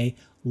 Oh, okay.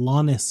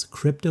 Lonis,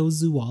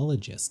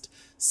 Cryptozoologist.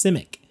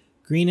 Simic,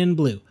 green and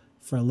blue.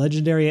 For a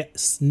legendary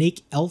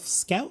Snake Elf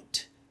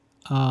Scout.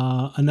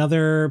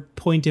 Another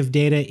point of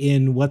data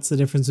in what's the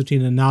difference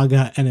between a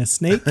Naga and a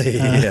snake.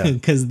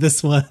 Because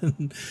this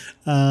one...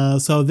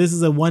 so this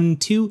is a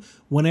 1/2.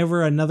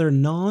 Whenever another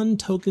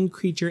non-token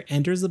creature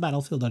enters the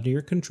battlefield under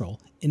your control,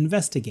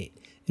 investigate.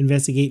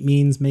 Investigate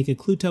means make a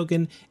clue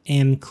token,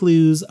 and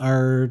clues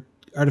are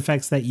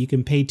artifacts that you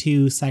can pay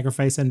to,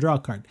 sacrifice, and draw a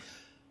card.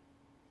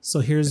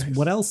 So here's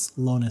what else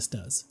Lonis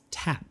does.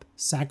 Tap,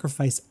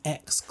 sacrifice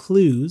X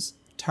clues.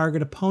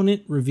 Target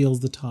opponent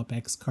reveals the top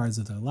X cards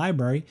of their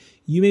library.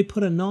 You may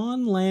put a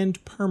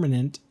non-land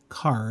permanent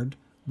card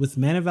with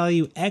mana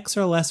value X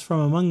or less from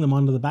among them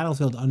onto the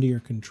battlefield under your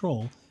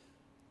control.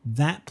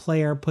 That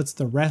player puts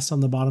the rest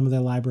on the bottom of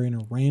their library in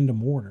a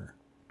random order.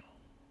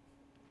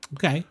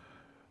 Okay.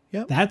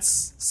 Yep.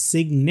 That's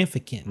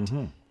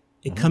significant.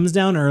 It comes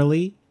down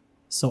early,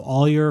 so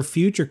all your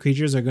future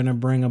creatures are going to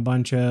bring a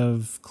bunch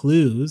of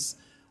clues.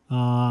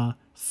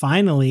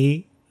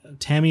 Finally,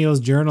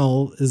 Tamiyo's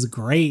Journal is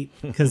great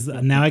because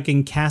now I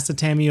can cast a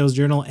Tamiyo's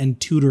Journal and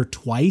tutor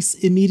twice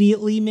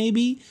immediately,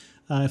 maybe,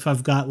 if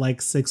I've got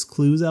like 6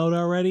 clues out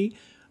already.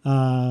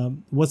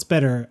 What's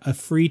better, a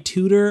free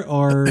tutor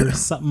or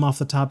something off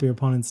the top of your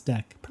opponent's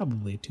deck?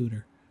 Probably a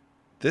tutor.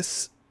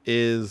 This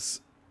is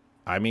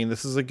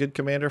a good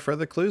commander for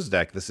the clues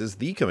deck. This is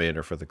the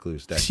commander for the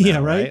clues deck now, yeah,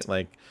 right?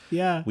 Like,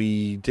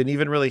 we didn't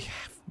even really...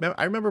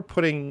 I remember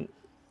putting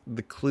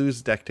the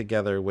clues deck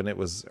together when it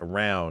was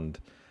around,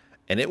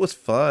 and it was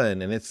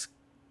fun, and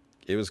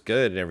it was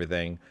good and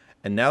everything.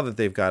 And now that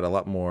they've got a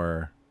lot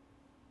more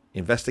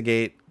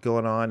investigate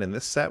going on in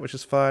this set, which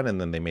is fun. And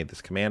then they made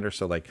this commander.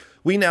 So like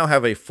we now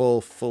have a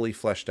fully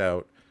fleshed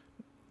out,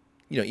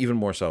 even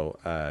more so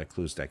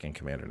Clues deck and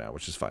commander now,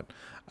 which is fun.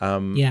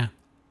 Yeah.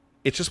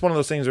 It's just one of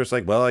those things where it's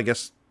like, well, I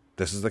guess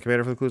this is the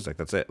commander for the Clues deck.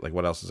 That's it. Like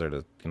what else is there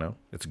to,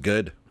 it's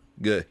good,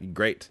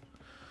 great.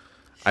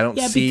 I don't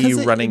see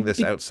you running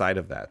this outside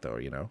of that though,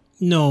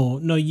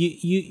 No,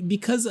 you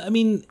because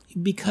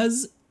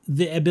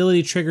the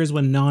ability triggers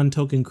when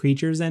non-token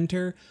creatures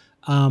enter.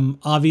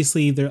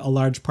 Obviously, a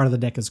large part of the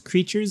deck is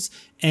creatures,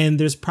 and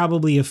there's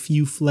probably a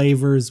few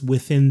flavors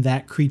within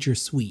that creature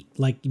suite.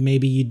 Like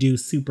maybe you do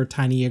super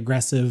tiny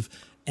aggressive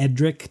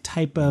Edric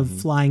type of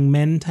flying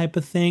men type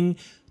of thing.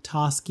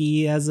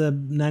 Toski as a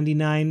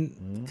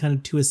 99 kind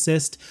of to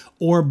assist,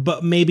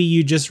 but maybe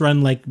you just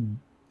run like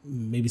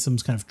maybe some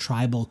kind of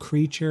tribal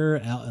creature,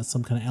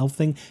 some kind of elf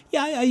thing.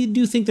 Yeah, I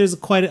do think there's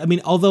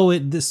although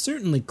there's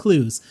certainly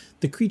Clues,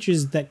 the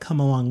creatures that come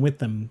along with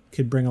them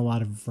could bring a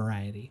lot of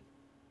variety.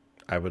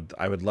 I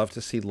would love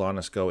to see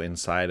Lonis go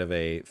inside of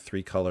a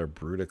 3-color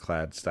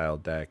Brutaclad style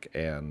deck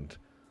and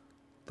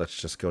let's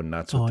just go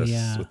nuts with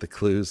with the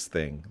Clues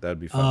thing. That would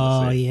be fun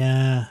to see. Oh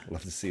yeah.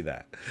 Love to see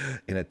that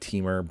in a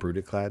Teamer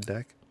Brutaclad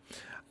deck.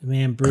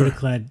 Man,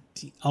 Brutaclad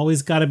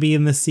always got to be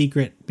in the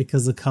secret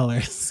because of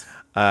colors.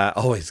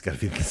 Always got to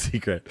be the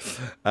secret.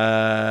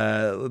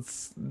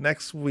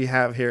 Next we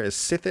have here is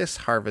Sithis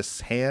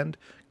Harvest's Hand,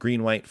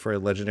 3/white for a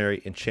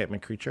legendary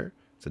enchantment creature.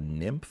 It's a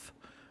nymph.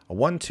 A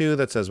 1/2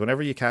 that says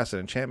whenever you cast an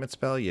enchantment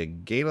spell, you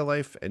gain a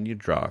life and you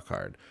draw a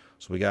card.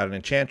 So we got an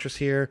enchantress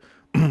here.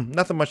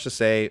 Nothing much to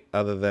say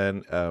other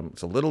than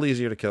it's a little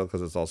easier to kill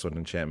because it's also an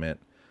enchantment.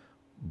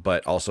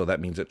 But also that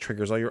means it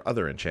triggers all your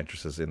other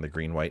enchantresses in the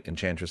 3/white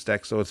enchantress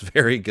deck. So it's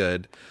very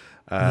good.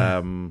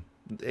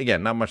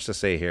 Again, not much to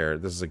say here.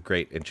 This is a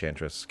great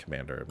enchantress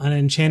commander. An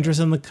enchantress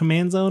in the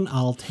command zone,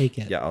 I'll take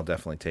it. Yeah, I'll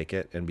definitely take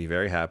it and be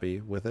very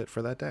happy with it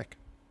for that deck.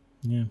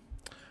 Yeah.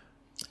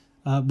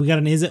 We got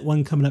an Is It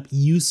one coming up.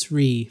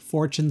 Yusri,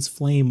 Fortune's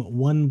Flame,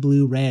 1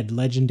 blue-red,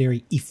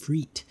 legendary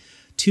Ifrit.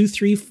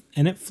 2/3,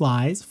 and it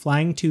flies,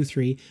 flying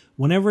 2/3.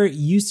 Whenever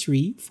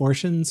Yusri,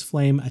 Fortune's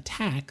Flame,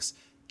 attacks,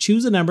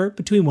 choose a number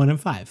between 1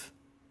 and 5.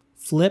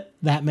 Flip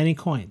that many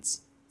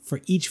coins. For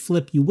each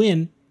flip you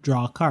win,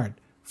 draw a card.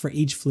 For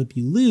each flip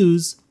you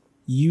lose,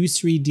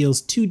 Yusri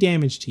deals 2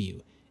 damage to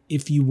you.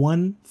 If you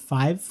won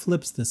 5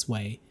 flips this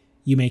way,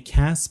 you may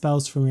cast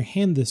spells from your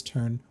hand this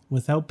turn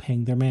without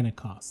paying their mana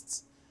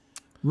costs.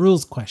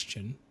 Rules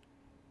question.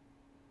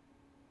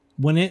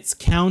 When it's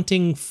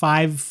counting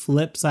 5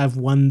 flips I've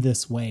won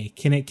this way,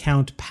 can it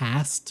count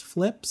past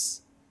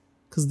flips?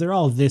 Because they're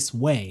all this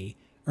way.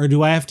 Or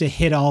do I have to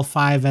hit all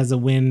 5 as a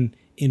win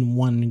in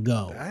one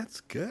go?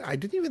 That's good. I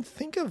didn't even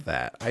think of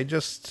that. I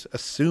just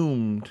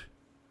assumed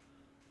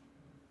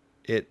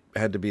it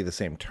had to be the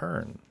same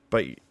turn.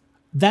 But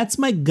that's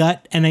my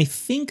gut, and I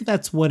think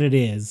that's what it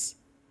is.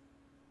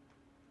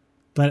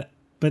 But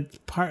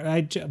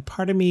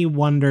part of me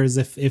wonders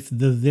if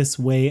this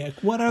way,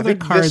 what other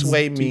cards? This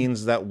way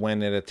means that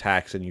when it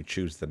attacks and you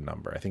choose the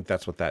number. I think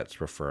that's what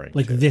that's referring to.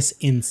 Like this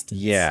instance.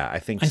 Yeah, I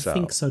think so. I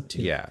think so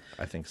too. Yeah,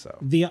 I think so.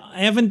 I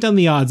haven't done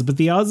the odds, but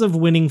the odds of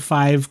winning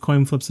 5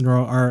 coin flips in a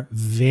row are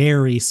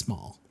very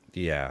small.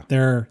 Yeah,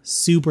 they're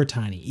super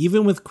tiny.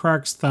 Even with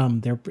Krark's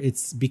Thumb,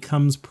 it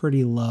becomes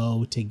pretty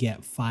low to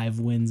get 5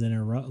 wins in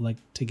a row, like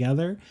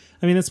together.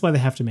 I mean, that's why they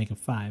have to make a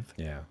 5.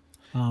 Yeah.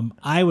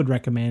 I would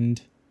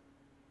recommend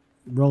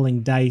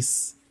rolling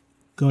dice,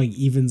 going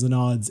evens and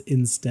odds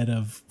instead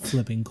of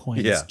flipping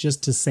coins,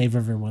 just to save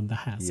everyone the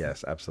hassle.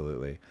 Yes,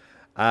 absolutely.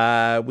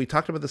 We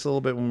talked about this a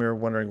little bit when we were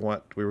wondering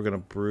what we were going to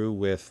brew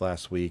with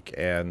last week,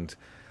 and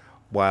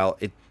while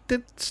it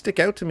did stick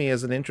out to me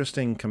as an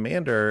interesting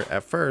commander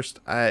at first,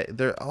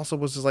 there also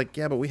was just like,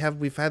 but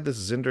we've had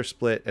this Zinder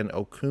Split and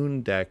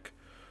Okun deck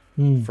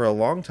for a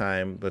long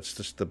time. That's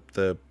just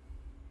the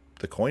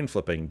coin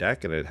flipping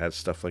deck, and it has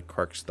stuff like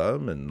Krark's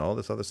Thumb and all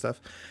this other stuff.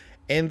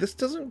 And this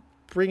doesn't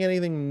bring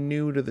anything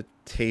new to the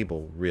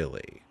table,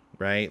 really,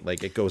 right?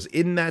 Like, it goes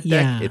in that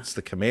deck. Yeah. It's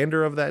the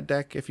commander of that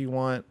deck, if you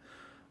want.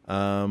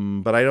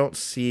 But I don't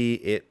see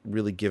it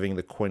really giving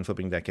the coin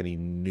flipping deck any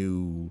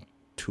new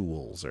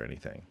tools or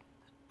anything.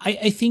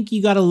 I think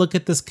you got to look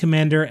at this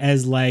commander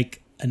as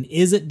like an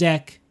Is It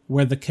deck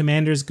where the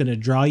commander's going to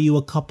draw you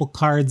a couple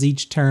cards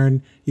each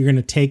turn. You're going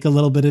to take a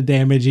little bit of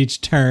damage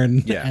each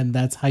turn, and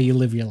that's how you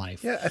live your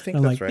life. Yeah, I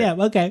think that's right. Yeah,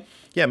 okay.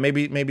 Yeah,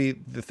 maybe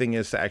the thing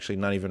is to actually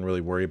not even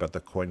really worry about the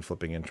coin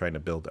flipping and trying to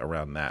build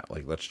around that.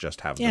 Like, let's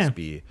just have this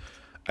be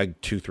a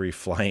 2/3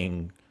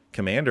 flying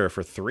commander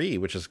for 3,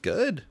 which is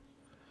good.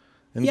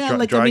 And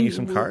drawing you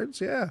some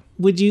cards,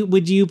 Would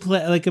you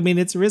play, like, I mean,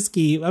 it's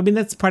risky. I mean,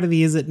 that's part of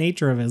the Is It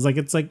nature of it.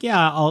 It's like,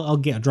 I'll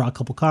draw a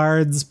couple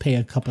cards, pay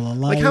a couple of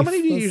life. Like, how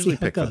many do you usually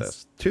pick for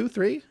this? 2,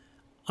 3?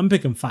 I'm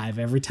picking 5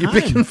 every time.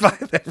 You're picking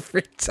 5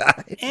 every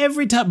time?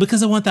 Every time,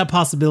 because I want that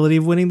possibility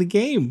of winning the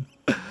game.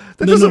 That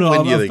doesn't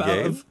win you the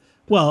game.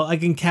 Well, I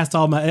can cast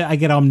I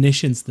get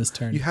omniscience this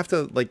turn. You have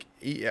to like.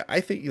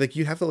 I think like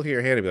you have to look at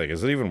your hand and be like,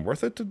 is it even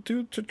worth it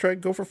to try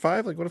and go for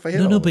 5? Like, what if I hit?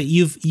 No, all of but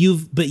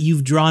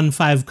you've drawn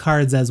 5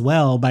 cards as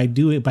well by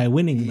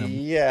winning them.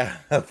 Yeah,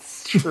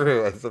 that's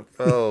true. I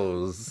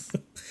suppose.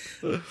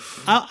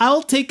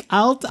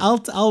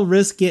 I'll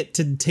risk it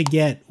to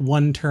get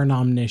 1 turn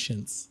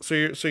omniscience.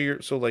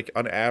 So like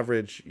on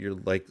average you're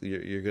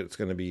it's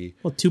going to be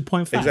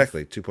 2.5.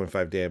 Exactly,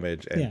 2.5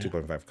 damage and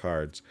 2.5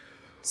 cards.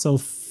 So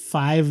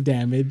 5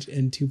 damage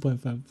and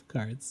 2.5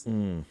 cards.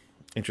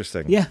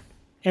 Interesting. Yeah,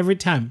 every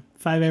time.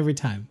 5 every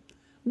time.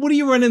 What are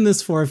you running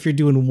this for if you're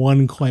doing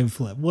 1 coin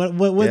flip? Why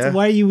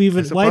are you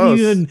even why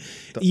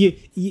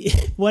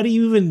do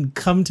you even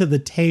come to the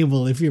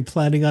table if you're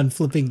planning on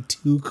flipping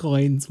 2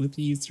 coins with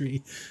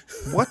Yusri?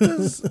 What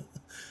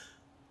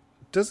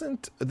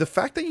doesn't the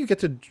fact that you get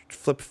to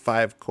flip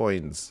 5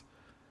 coins,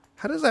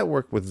 how does that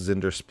work with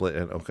Zinder Split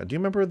and Oka? Do you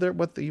remember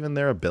what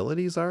their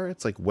abilities are?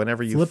 It's like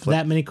whenever you flip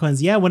that many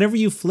coins. Yeah, whenever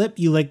you flip,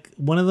 you like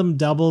one of them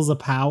doubles a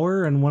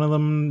power and one of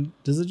them,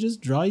 does it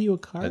just draw you a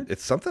card?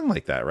 It's something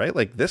like that, right?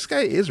 Like this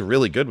guy is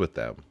really good with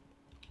them.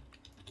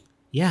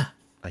 Yeah.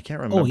 I can't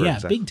remember. Oh yeah,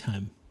 exactly. big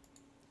time.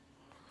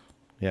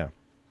 Yeah.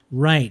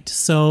 Right.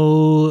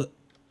 So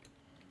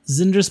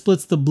Zinder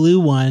Split's the blue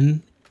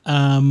one.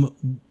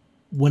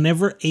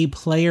 Whenever a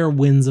player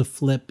wins a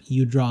flip,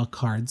 you draw a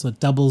card. So it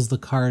doubles the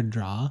card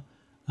draw.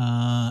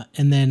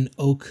 And then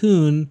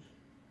Okun,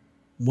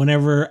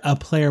 whenever a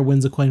player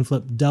wins a coin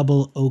flip,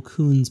 double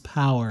Okun's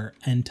power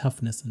and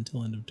toughness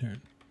until end of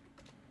turn.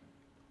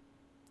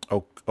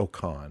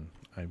 Okan,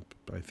 I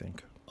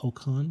think.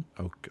 Okan?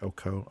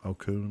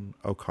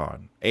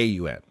 Okun.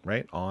 A-U-N,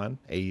 right?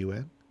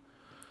 A-U-N?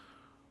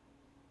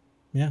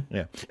 Yeah.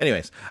 Yeah.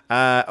 Anyways,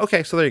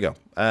 okay, so there you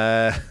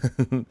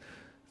go.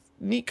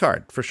 Neat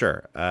card, for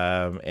sure.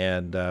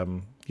 And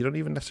you don't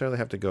even necessarily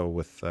have to go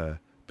with...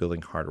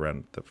 building hard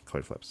around the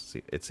coin flips,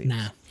 it seems.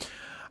 Nah.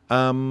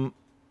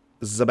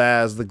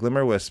 Zabaz the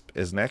Glimmerwisp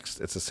is next.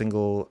 It's a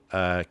single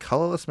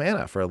colorless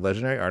mana for a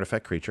legendary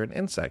artifact, creature, and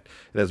insect.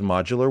 It has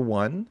modular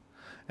 1,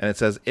 and it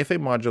says if a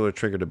modular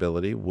triggered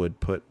ability would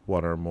put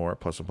 1 or more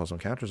 +1/+1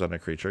 counters on a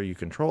creature you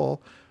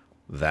control,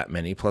 that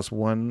many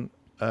 +1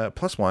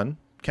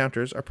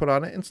 counters are put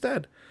on it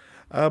instead.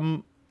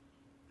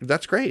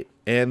 That's great.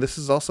 And this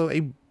is also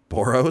a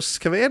Boros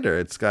commander.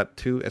 It's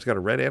got a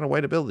red and a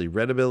white ability.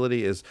 Red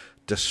ability is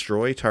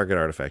destroy target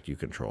artifact you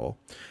control,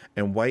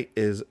 and white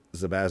is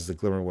Zabaz the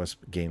Glimmerwisp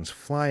gains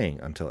flying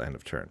until end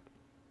of turn.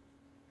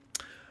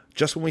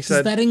 Just when we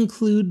said, does that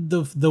include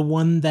the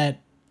one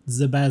that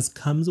Zabaz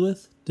comes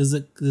with? Does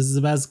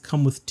Zabaz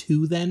come with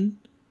 2 then?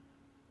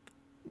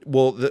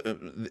 Well,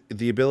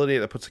 the ability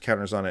that puts the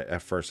counters on it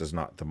at first is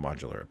not the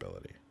modular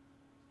ability.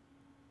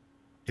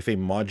 If a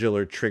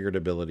modular triggered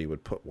ability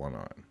would put 1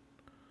 on.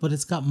 But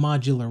it's got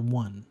modular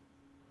 1.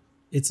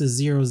 It's a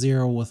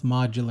 0/0 with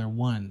modular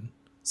 1.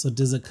 So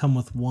does it come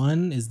with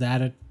 1? Is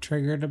that a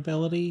triggered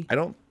ability? I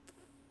don't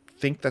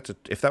think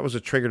if that was a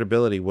triggered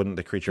ability, wouldn't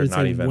the creature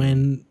not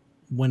even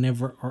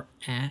whenever or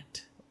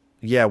at?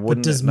 Yeah,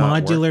 wouldn't but does it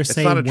not modular work?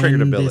 say it's not a triggered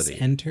when ability,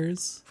 this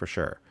enters? for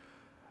sure.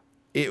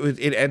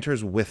 It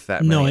enters with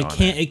that. No, many it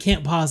can't. It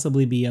can't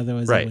possibly be.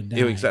 Otherwise, right. it would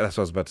die. That's what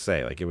I was about to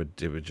say. Like it would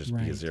just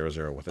be a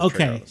 0/0 with a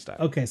trigger on the stack.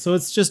 Okay, so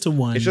it's just a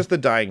 1. It's just the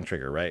dying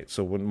trigger, right?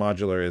 So when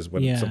modular is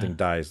when something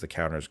dies, the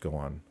counters go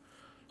on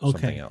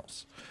something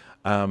else.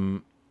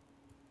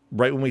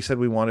 Right when we said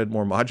we wanted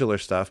more modular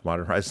stuff,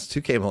 Modern Horizons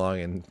 2 came along,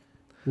 and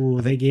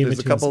I think it was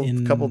a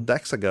couple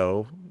decks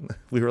ago,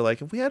 we were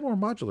like, if we had more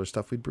modular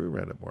stuff, we'd brew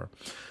around it more.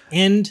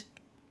 And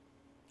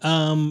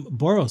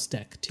Boros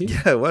deck too.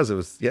 Yeah, it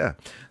was. Yeah.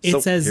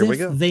 It's as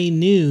if they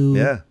knew.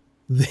 Yeah.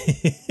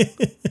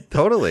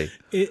 Totally.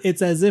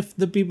 It's as if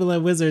the people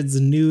at Wizards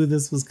knew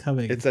this was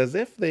coming. It's as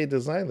if they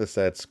designed the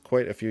sets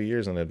quite a few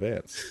years in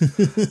advance.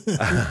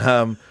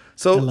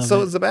 So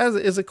Zabaz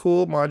is a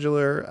cool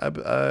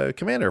modular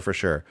commander for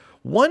sure.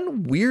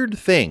 One weird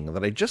thing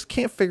that I just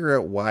can't figure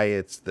out why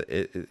it's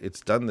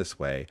done this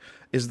way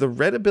is the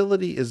red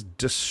ability is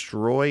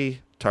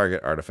destroy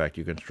target artifact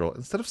you control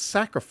instead of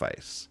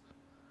sacrifice.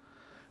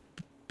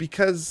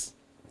 Because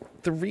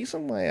the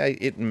reason why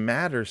it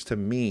matters to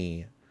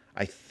me,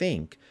 I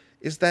think,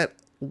 is that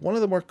one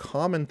of the more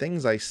common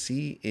things I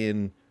see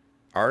in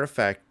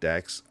artifact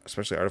decks,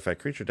 especially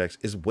artifact creature decks,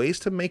 is ways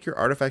to make your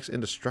artifacts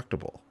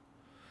indestructible.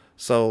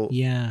 So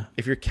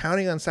if you're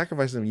counting on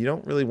sacrificing them, you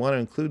don't really want to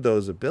include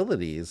those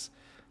abilities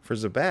for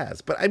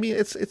Zabaz. But I mean,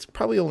 it's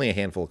probably only a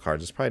handful of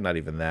cards. It's probably not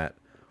even that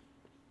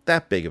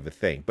big of a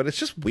thing. But it's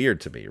just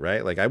weird to me,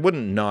 right? Like I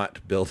wouldn't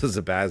not build a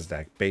Zabaz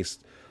deck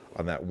based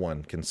on that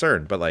one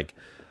concern, but like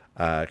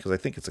because I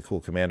think it's a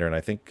cool commander, and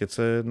I think it's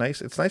nice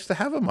to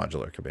have a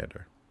modular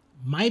commander.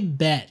 My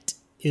bet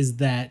is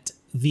that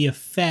the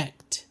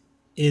effect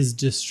is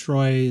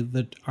destroy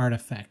the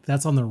artifact.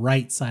 That's on the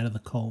right side of the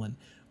colon.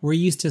 We're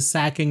used to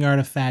sacking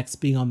artifacts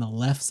being on the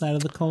left side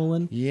of the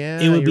colon. Yeah,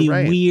 it would be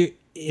right. weird.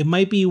 It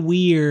might be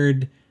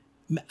weird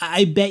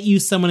I bet you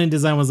someone in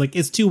design was like,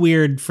 it's too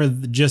weird for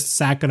just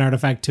sack an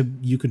artifact to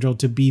you control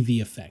to be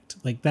the effect.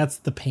 Like, that's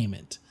the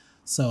payment.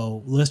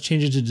 So let's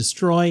change it to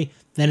destroy.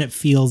 Then it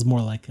feels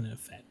more like an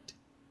effect.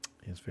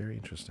 It's very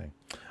interesting.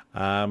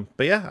 But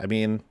yeah, I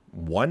mean,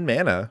 1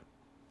 mana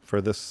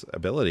for this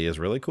ability is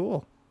really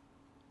cool.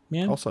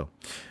 Yeah. Also,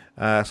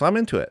 so I'm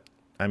into it.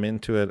 I'm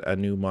into it. A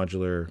new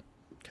modular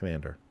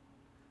commander.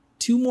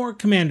 2 more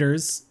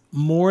commanders,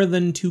 more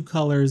than 2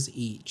 colors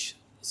each.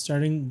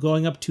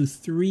 Going up to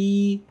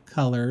 3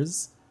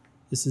 colors.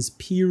 This is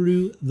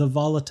Piru the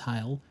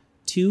Volatile.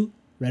 2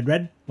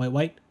 red,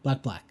 white,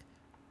 black.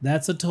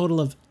 That's a total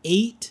of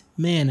 8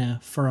 mana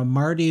for a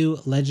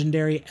Mardu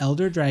legendary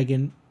Elder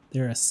Dragon.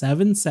 They're a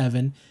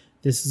 7/7.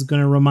 This is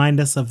going to remind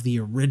us of the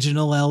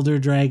original Elder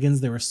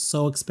Dragons. They were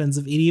so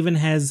expensive. It even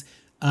has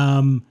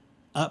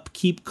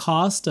upkeep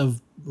cost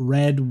of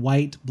red,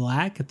 white,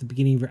 black. At the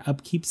beginning of your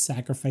upkeep,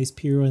 sacrifice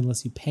Piru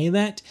unless you pay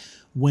that.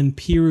 When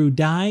Piru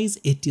dies,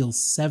 it deals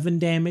 7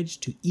 damage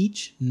to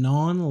each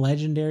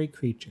non-legendary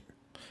creature.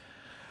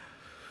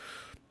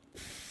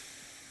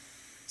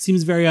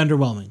 Seems very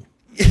underwhelming.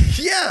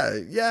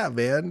 Yeah,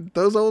 man.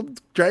 Those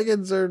old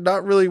dragons are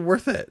not really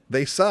worth it.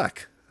 They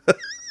suck.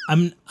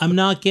 I'm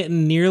not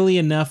getting nearly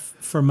enough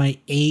for my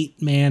 8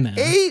 mana.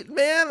 8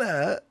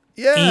 mana?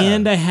 Yeah.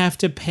 And I have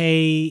to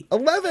pay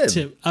 11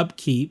 to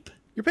upkeep.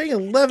 You're paying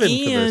 11 for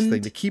this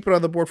thing to keep it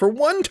on the board for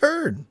 1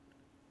 turn.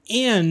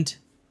 And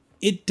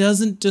it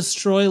doesn't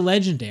destroy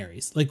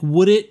legendaries. Like,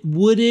 would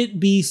it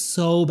be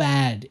so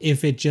bad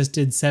if it just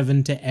did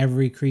 7 to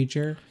every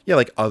creature? Yeah,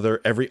 like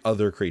every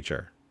other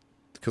creature.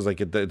 Because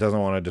like it doesn't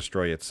want to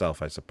destroy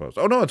itself, I suppose.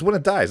 Oh no, it's when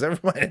it dies. Never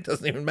mind, it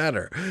doesn't even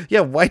matter. Yeah,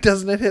 why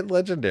doesn't it hit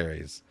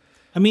legendaries?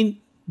 I mean,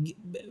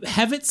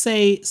 have it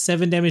say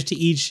 7 damage to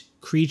each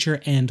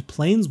creature and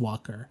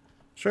planeswalker.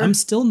 Sure. I'm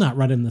still not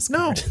running this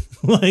card.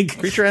 Like,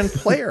 creature and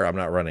player, I'm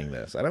not running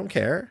this. I don't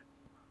care.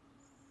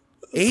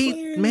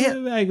 8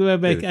 mana.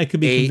 I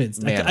could be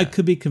convinced. I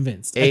could be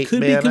convinced. I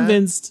could be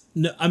convinced.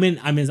 No, I mean,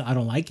 I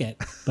don't like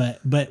it. But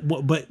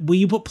will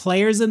you put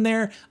players in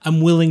there?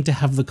 I'm willing to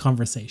have the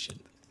conversation.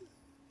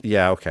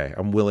 Yeah, okay.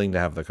 I'm willing to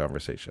have the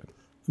conversation.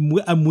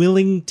 I'm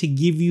willing to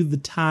give you the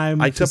time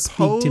to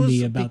speak to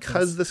me about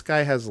because this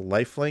guy has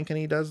lifelink and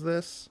he does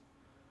this.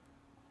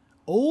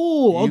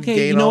 Oh,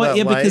 okay. You know what?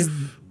 Yeah, because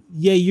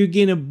you're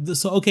getting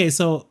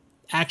so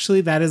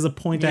actually that is a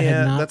point I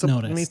had not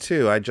noticed. Me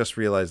too. I just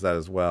realized that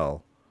as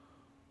well.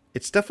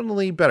 It's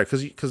definitely better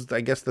because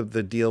I guess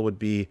the deal would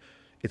be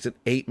it's an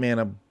 8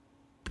 mana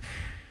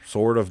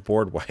sort of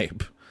board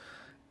wipe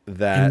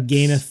that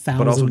gain 1,000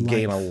 but also life.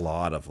 Gain a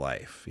lot of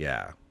life.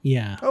 Yeah.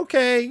 Yeah.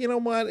 Okay. You know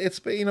what?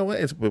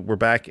 We're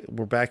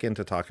back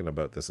into talking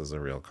about this as a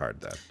real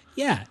card then.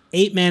 Yeah.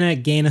 8 mana,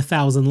 gain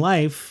 1,000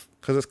 life.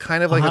 Because it's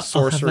kind of like a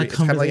sorcery. It's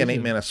kind of like an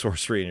 8 mana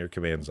sorcery in your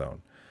command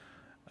zone.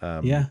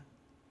 Yeah.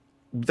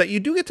 That you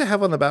do get to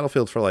have on the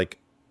battlefield for like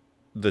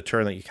the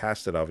turn that you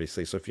cast it,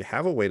 obviously. So if you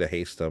have a way to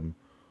haste them,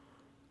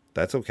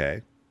 that's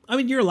okay. I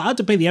mean, you're allowed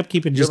to pay the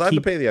upkeep and just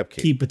keep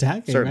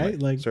attacking, certainly,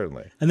 right? Like,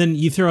 certainly. And then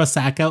you throw a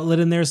sack outlet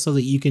in there so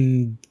that you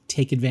can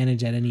take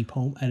advantage at any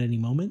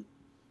moment.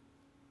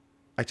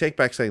 I take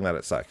back saying that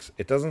it sucks.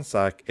 It doesn't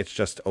suck. It's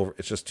just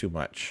It's just too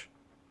much.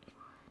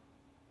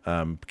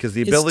 Because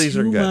the abilities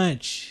are good. Too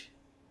much.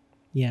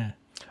 Yeah.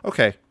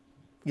 Okay.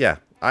 Yeah.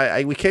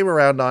 We came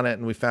around on it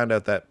and we found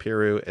out that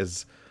Piru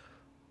is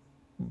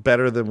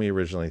better than we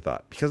originally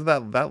thought because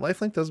that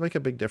lifelink does make a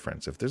big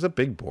difference. If there's a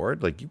big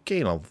board, like you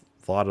gain a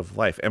lot of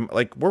life, and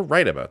like we're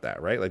right about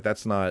that, right? Like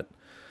that's not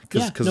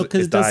because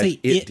it does say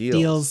it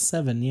deals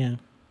 7. Yeah.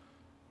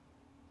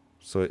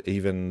 So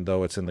even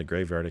though it's in the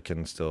graveyard, it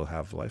can still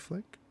have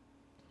lifelink.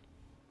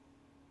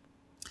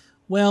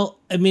 Well,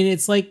 I mean,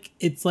 it's like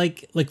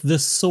the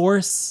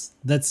source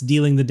that's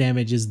dealing the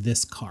damage is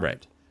this card,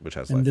 right? Which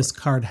has and this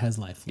card has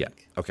lifelink. Yeah.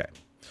 Okay.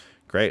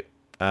 Great.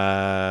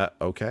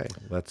 Okay.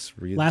 Let's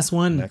read last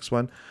one. Next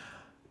one.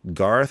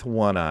 Garth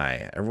One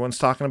Eye. Everyone's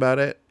talking about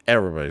it.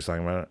 Everybody's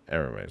talking about it.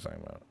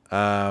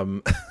 I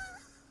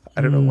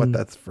don't know what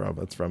that's from.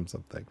 It's from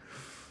something.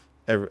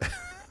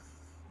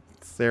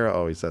 Sarah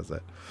always says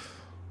that.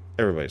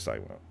 Everybody's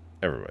talking about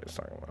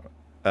it.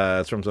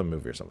 It's from some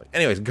movie or something.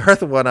 Anyways,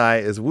 Garth One Eye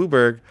is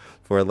Wooburg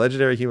for a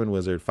legendary human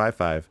wizard,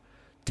 5/5.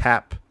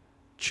 Tap.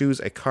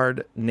 Choose a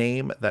card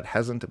name that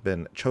hasn't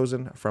been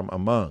chosen from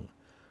among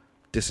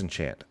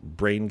Disenchant,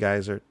 Brain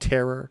Geyser,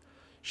 Terror,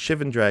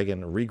 Shivan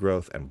Dragon,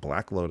 Regrowth, and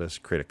Black Lotus.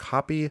 Create a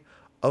copy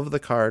of the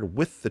card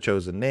with the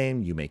chosen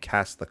name. You may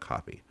cast the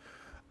copy.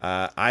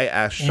 I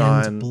asked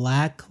Sean. And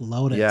Black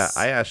Lotus. Yeah,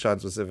 I asked Sean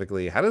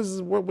specifically.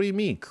 What do you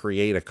mean?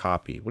 Create a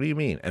copy? What do you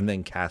mean? And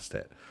then cast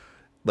it.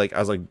 Like I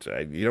was like,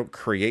 you don't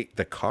create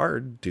the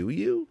card, do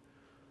you?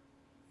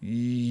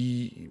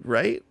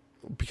 Right?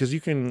 Because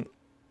you can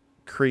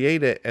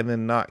create it and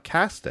then not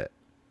cast it.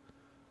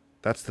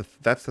 That's the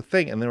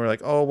thing. And then we're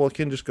like, oh well, it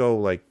can just go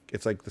like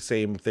it's like the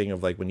same thing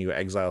of like when you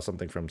exile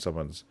something from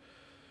someone's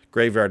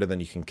graveyard and then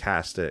you can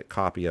cast a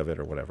copy of it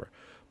or whatever.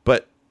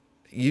 But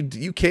you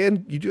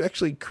do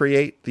actually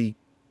create the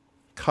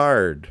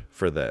card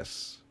for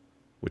this.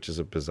 which is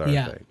a bizarre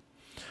thing.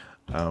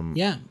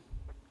 Yeah.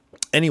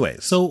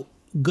 Anyways, So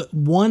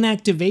one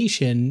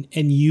activation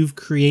and you've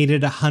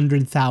created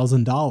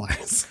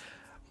 $100,000.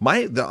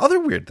 The other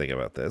weird thing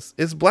about this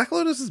is Black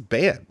Lotus is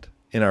banned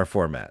in our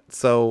format.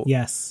 So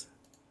Yes.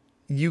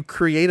 you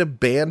create a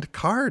banned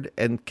card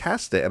and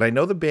cast it. And I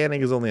know the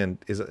banning is only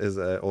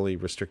only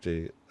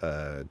restricted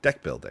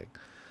deck building,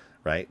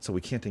 right? So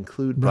we can't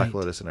include Black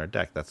Lotus in our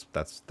deck.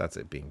 That's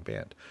it being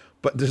banned.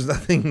 But there's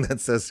nothing that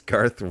says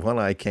Garth, one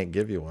eye can't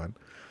give you one.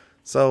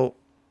 So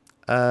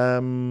I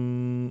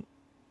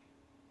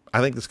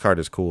think this card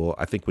is cool.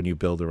 I think when you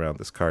build around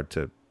this card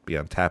to be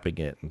untapping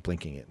it and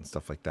blinking it and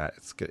stuff like that,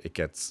 it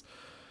gets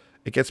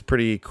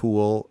pretty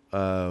cool.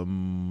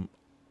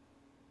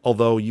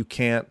 Although you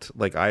can't,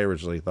 like I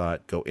originally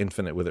thought, go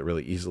infinite with it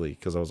really easily,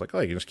 because I was like, oh,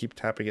 you can just keep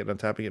tapping it and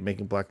untapping it,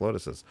 making Black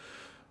Lotuses.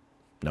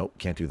 Nope,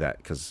 can't do that,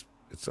 because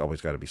it's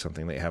always got to be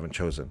something that you haven't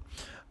chosen.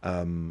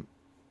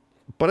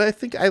 But I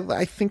think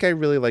I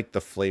really like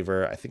the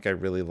flavor. I think I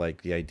really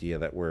like the idea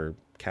that we're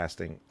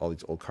casting all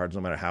these old cards,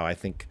 no matter how I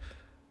think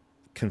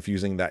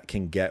confusing that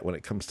can get when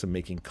it comes to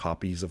making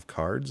copies of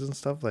cards and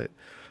stuff like.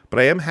 But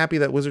I am happy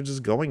that Wizards is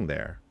going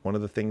there. One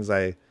of the things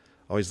I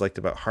always liked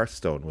about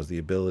Hearthstone was the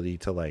ability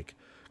to like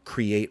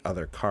create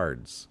other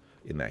cards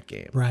in that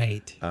game.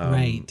 Right.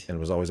 And it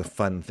was always a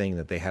fun thing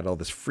that they had all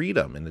this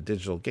freedom in the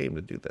digital game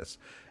to do this.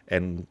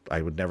 And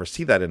I would never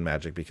see that in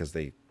Magic, because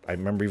I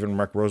remember even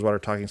Mark Rosewater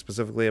talking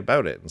specifically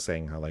about it and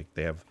saying how like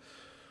they have,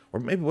 or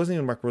maybe it wasn't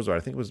even Mark Rosewater.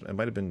 I think it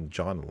might have been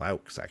John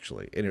Laux,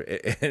 actually.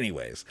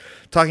 Anyways,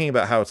 talking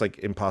about how it's like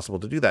impossible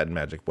to do that in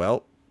Magic.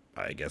 Well,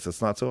 I guess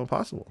it's not so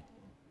impossible.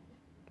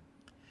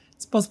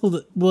 It's possible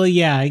to, well,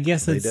 yeah, I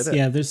guess They did it.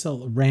 yeah, there's a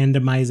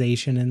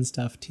randomization and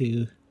stuff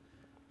too.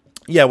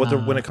 Yeah,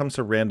 when it comes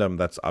to random,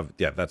 that's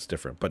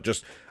different. But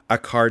just a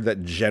card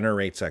that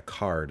generates a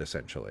card,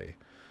 essentially.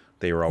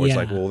 They were always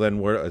like, well, then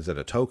where is it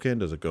a token?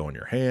 Does it go in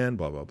your hand?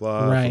 Blah, blah,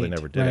 blah. Right, so they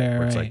never did it.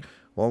 Where it's like,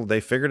 well,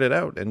 they figured it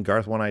out, and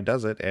Garth One Eye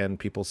does it, and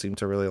people seem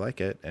to really like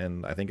it,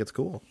 and I think it's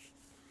cool.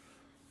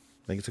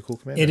 I think it's a cool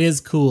commander. It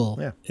is cool.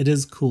 Yeah. It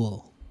is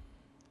cool.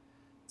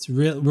 It's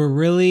we're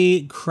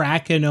really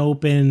cracking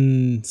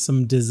open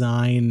some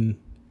design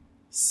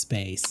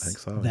space. I think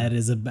so, that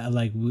is about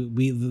like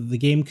the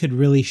game could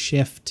really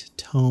shift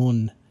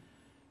tone.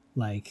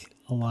 Like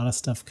a lot of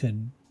stuff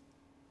could.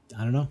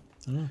 I don't know.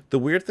 The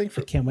weird thing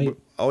I can't wait.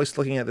 Always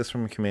looking at this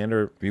from a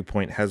commander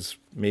viewpoint has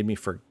made me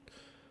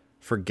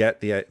forget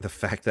the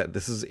fact that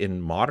this is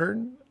in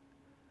Modern,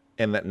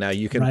 and that now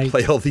you can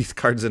play all these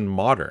cards in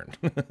Modern.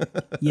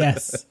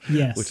 Yes.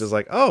 Which is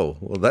like, oh,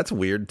 well, that's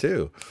weird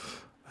too.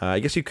 I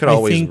guess you could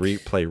always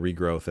play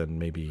Regrowth and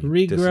maybe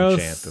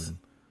Disenchant and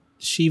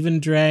Shivan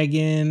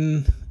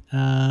Dragon.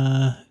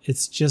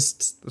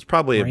 It's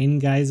probably Brain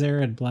Geyser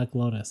and Black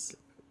Lotus.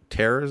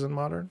 Terrors in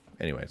Modern.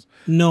 Anyways,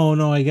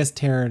 no, I guess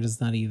Terror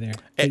does not either.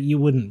 But you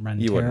wouldn't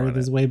run Terror. It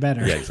is way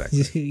better. Yeah,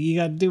 exactly. You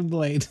got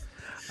Doomblade.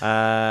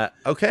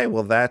 Okay,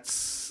 well, I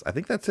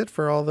think that's it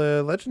for all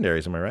the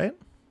legendaries. Am I right?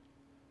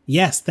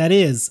 Yes, that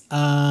is.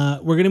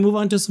 We're going to move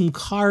on to some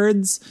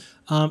cards.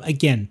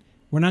 Again,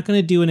 we're not going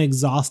to do an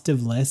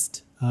exhaustive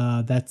list.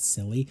 That's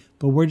silly.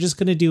 But we're just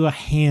going to do a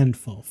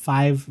handful.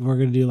 5. We're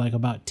going to do like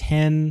about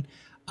 10.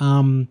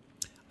 I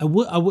do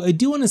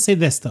want to say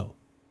this, though.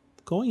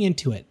 Going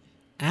into it,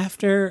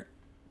 after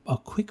a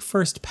quick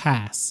first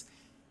pass,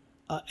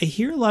 I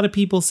hear a lot of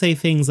people say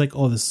things like,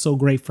 oh, this is so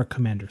great for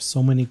Commander.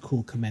 So many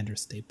cool Commander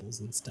staples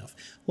and stuff.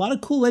 A lot of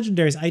cool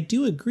legendaries. I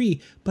do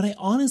agree, but I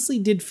honestly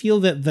did feel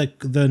that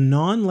the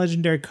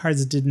non-legendary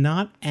cards did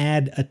not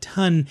add a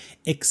ton,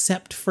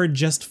 except for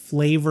just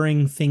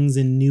flavoring things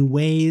in new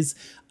ways.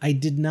 I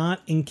did not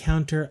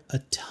encounter a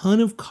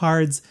ton of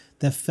cards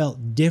that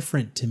felt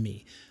different to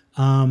me.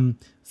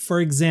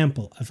 For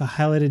example, I've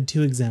highlighted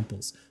 2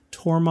 examples.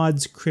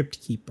 Tormod's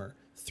Crypt Keeper.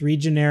 3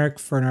 generic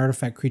for an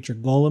artifact creature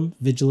golem,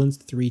 vigilance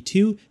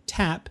 3/2,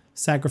 tap,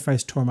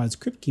 sacrifice Tormod's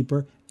Crypt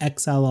Keeper,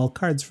 exile all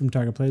cards from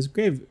target player's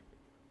grave.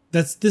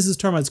 This is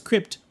Tormod's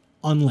Crypt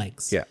on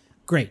legs. Yeah.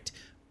 Great.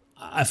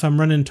 If I'm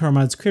running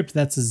Tormod's Crypt,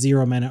 that's a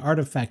 0 mana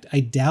artifact. I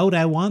doubt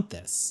I want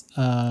this.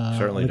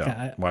 Certainly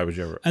don't. Why would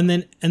you ever? And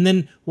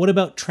then what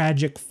about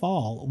Tragic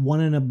Fall? 1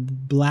 and a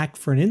black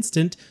for an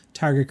instant.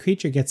 Target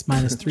creature gets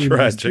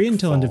 -3/-3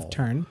 until end of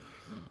turn.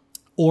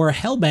 Or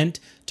Hellbent,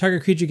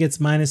 target creature gets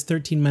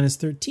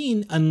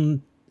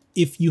 -13/-13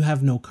 if you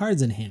have no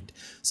cards in hand.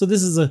 So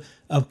this is a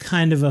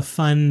kind of a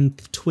fun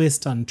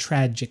twist on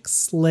Tragic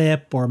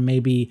Slip, or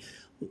maybe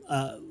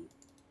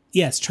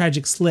yes,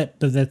 Tragic Slip,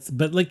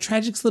 but like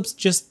Tragic Slip's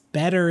just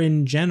better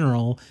in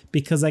general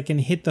because I can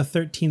hit the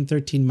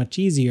 13/13 much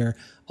easier,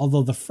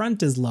 although the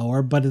front is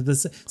lower, but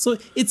so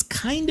it's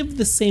kind of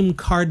the same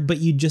card, but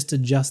you just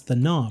adjust the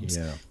knobs.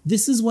 Yeah.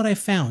 This is what I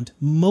found.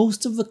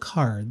 Most of the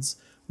cards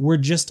were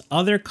just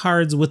other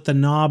cards with the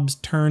knobs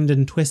turned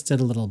and twisted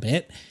a little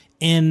bit.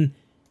 And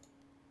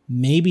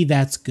maybe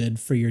that's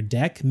good for your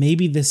deck.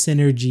 Maybe the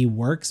synergy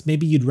works.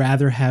 Maybe you'd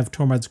rather have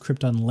Tormod's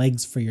Crypt on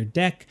legs for your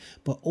deck.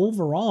 But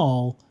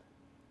overall,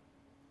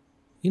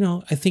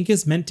 I think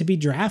is meant to be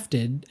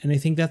drafted, and I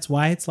think that's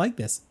why it's like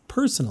this.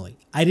 Personally,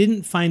 I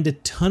didn't find a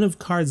ton of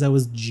cards I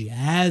was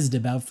jazzed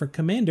about for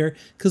Commander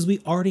because we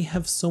already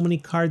have so many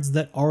cards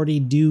that already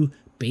do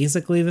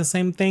basically the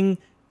same thing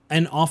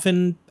and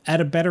often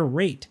at a better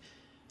rate.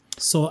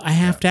 So I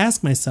have to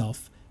ask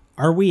myself,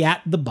 are we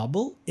at the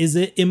bubble? Is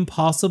it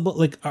impossible?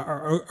 Like,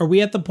 are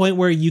we at the point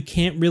where you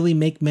can't really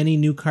make many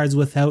new cards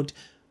without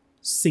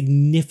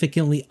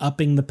significantly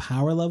upping the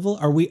power level?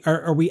 Are we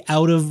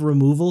out of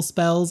removal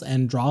spells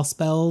and draw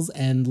spells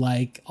and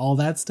like all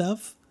that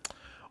stuff?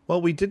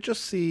 Well, we did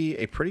just see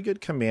a pretty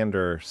good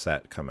Commander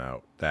set come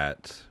out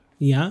that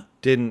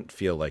didn't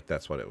feel like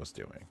that's what it was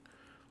doing.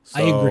 So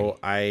I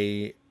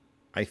agree.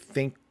 I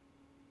think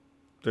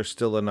there's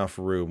still enough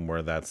room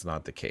where that's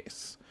not the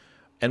case.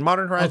 And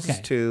Modern Horizons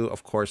 2,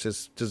 of course,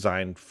 is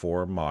designed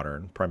for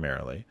Modern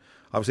primarily.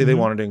 Obviously, they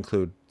wanted to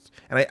include,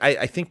 and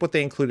I think what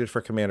they included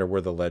for Commander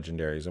were the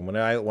legendaries. And when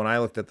I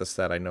looked at the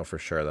set, I know for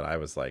sure that I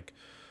was like,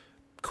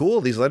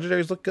 cool, these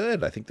legendaries look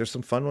good. I think there's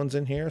some fun ones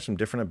in here, some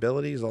different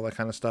abilities, all that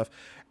kind of stuff.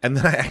 And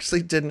then I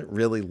actually didn't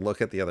really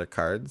look at the other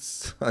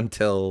cards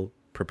until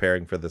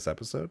preparing for this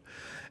episode.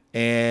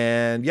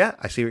 And yeah,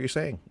 I see what you're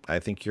saying. I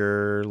think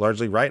you're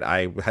largely right.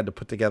 I had to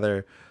put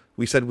together,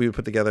 we said we would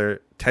put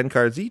together 10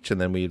 cards each, and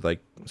then we'd like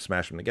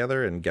smash them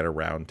together and get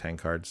around 10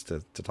 cards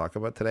to talk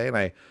about today. And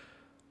I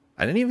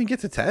didn't even get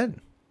to 10.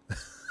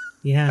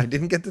 Yeah. I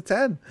didn't get to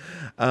 10.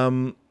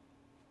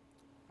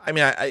 I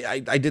mean,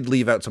 I did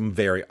leave out some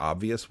very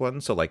obvious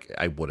ones. So like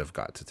I would have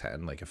got to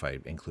 10, like if I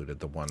included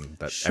the one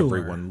that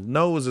everyone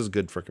knows is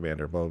good for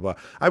Commander, blah, blah,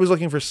 blah. I was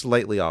looking for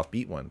slightly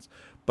offbeat ones.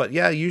 But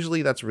yeah,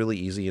 usually that's really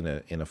easy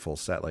in a full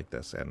set like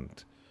this.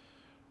 And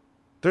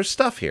there's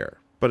stuff here,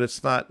 but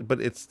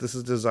this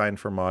is designed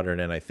for Modern,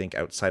 and I think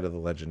outside of the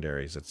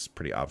legendaries, it's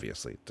pretty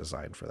obviously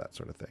designed for that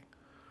sort of thing.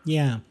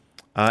 Yeah.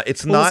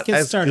 It's not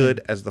as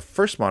good as the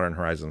first Modern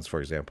Horizons, for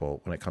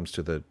example, when it comes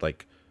to the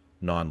like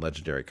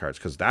non-legendary cards,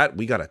 because that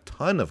we got a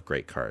ton of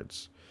great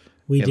cards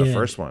the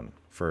first one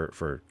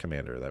for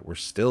Commander that we're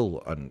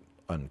still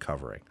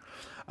uncovering.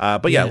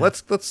 But yeah,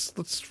 let's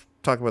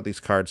talk about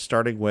these cards,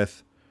 starting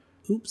with.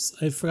 Oops,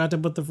 I forgot to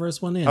put the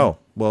first one in. Oh,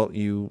 well,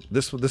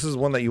 this is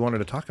one that you wanted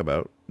to talk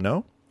about.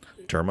 No?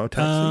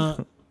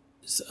 Dermotaxi?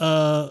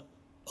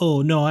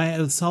 Oh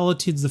no,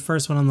 Solitude's the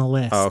first one on the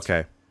list. Oh,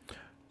 okay.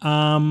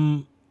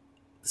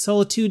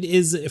 Solitude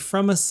is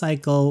from a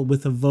cycle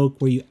with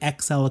Evoke where you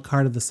exile a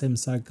card of the same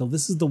cycle.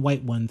 This is the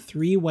white one.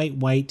 3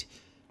 white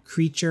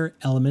creature,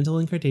 elemental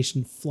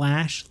incarnation,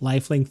 flash,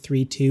 lifelink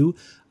 3/2.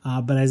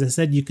 But as I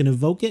said, you can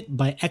evoke it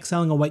by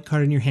exiling a white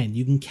card in your hand.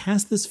 You can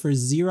cast this for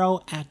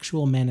 0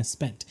 actual mana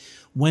spent.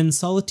 When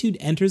Solitude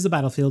enters the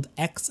battlefield,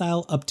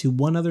 exile up to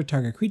one other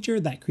target creature.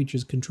 That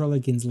creature's controller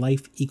gains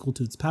life equal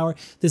to its power.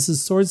 This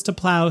is Swords to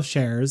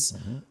Plowshares.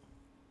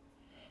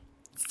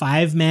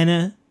 5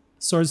 mana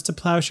Swords to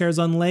Plowshares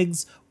on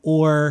legs,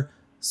 or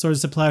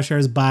Swords to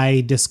Plowshares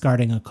by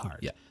discarding a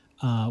card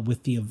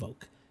with the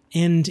evoke.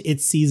 And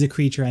it sees a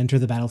creature enter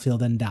the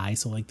battlefield and die.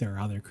 So like there are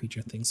other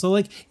creature things. So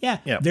like,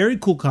 very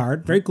cool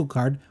card. Very cool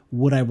card.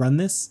 Would I run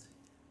this?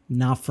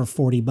 Not for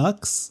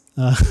 $40.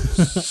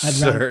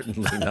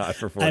 Certainly not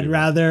for $40.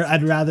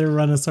 I'd rather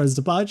run a Swords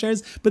to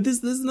Plowshares. But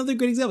this is another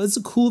great example. It's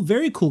a cool,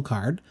 very cool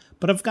card.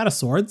 But I've got a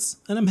Swords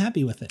and I'm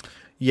happy with it.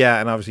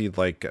 Yeah, and obviously you'd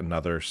like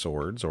another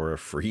Swords or a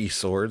free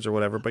Swords or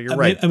whatever. But you're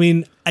right. I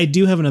mean, I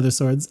do have another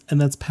Swords, and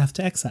that's Path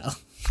to Exile.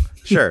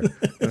 Sure, and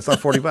it's not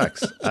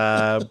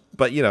 $40.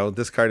 But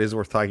this card is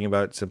worth talking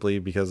about simply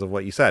because of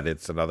what you said.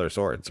 It's another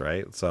Swords,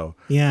 right? So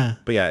yeah.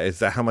 But yeah, is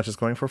that how much it's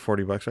going for?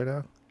 $40 right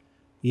now?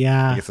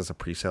 Yeah. I guess that's a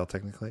pre-sale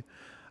technically.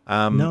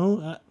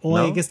 No. No?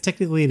 I guess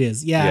technically it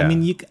is. Yeah. I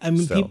mean,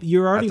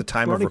 you're already at the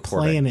time of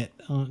recording. Playing it.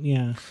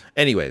 Yeah.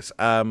 Anyways,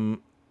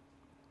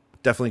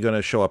 definitely going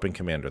to show up in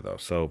Commander though.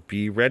 So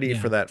be ready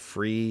for that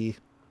free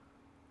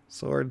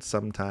Sword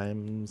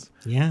sometimes.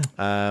 Yeah.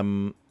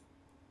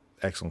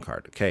 Excellent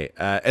card. Okay.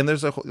 And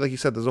there's like you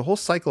said, there's a whole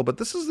cycle, but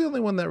this is the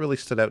only one that really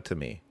stood out to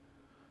me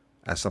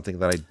as something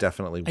that I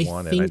definitely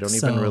wanted.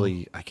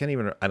 I can't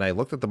even, and I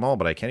looked at them all,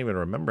 but I can't even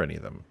remember any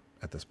of them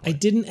at this point. I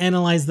didn't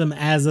analyze them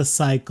as a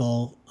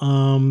cycle.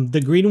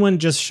 The green one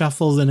just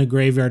shuffles in a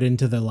graveyard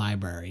into the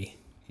library.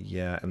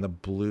 Yeah. And the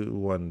blue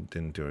one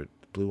didn't do it.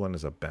 The blue one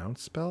is a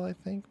bounce spell, I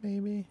think,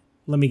 maybe.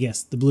 Let me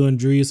guess. The blue one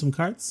drew you some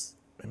cards?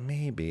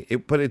 Maybe.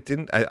 But it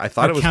didn't. I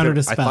thought it was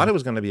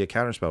going to be a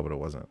counter spell, but it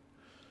wasn't.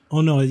 Oh,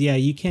 no, yeah,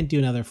 you can't do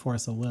another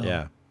Force of Will.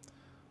 Yeah.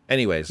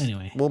 Anyway,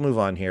 we'll move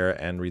on here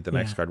and read the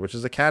next card, which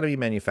is Academy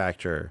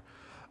Manufacturer.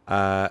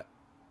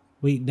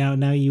 Wait,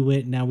 now you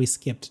went. Now we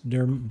skipped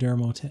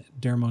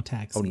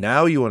Dermotaxi. Oh,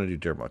 now you want to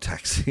do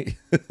Dermotaxi?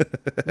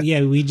 Yeah,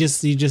 you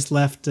just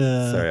left.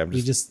 Sorry,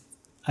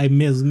 I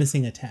was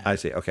missing a tab. I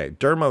see. Okay,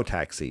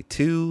 Dermotaxi,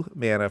 2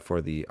 mana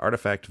for the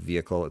artifact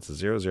vehicle. It's a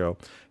 0/0.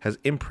 Has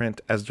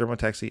imprint. As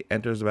Dermotaxi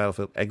enters the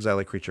battlefield, exile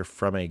a creature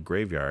from a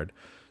graveyard.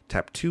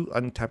 Tap 2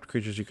 untapped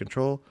creatures you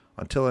control.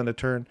 Until end of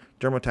turn,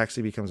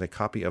 Dermotaxi becomes a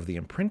copy of the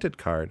imprinted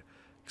card,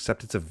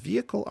 except it's a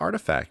vehicle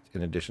artifact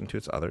in addition to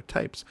its other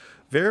types.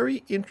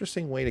 Very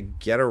interesting way to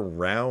get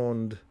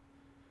around.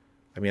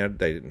 I mean,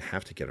 they didn't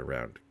have to get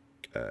around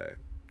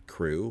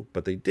crew,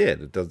 but they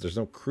did. There's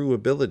no crew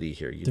ability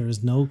here. There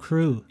is no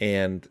crew.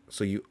 And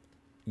so you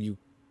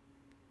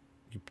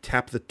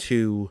tap the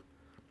 2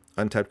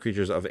 untapped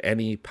creatures of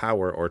any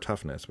power or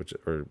toughness,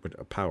 or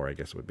power, I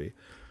guess it would be.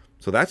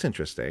 So that's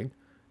interesting.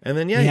 And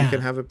then, you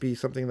can have it be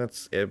something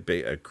that's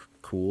a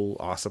cool,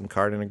 awesome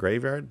card in a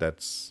graveyard.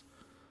 That's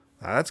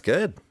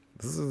good.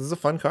 This is a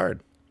fun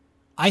card.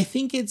 I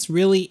think it's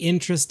really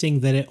interesting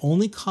that it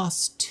only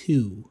costs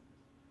 2.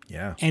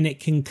 Yeah. And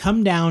it can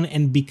come down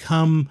and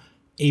become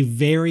a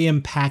very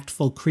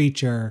impactful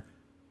creature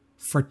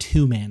for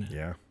 2 mana.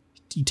 Yeah.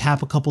 You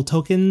tap a couple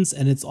tokens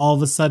and it's all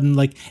of a sudden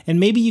like, and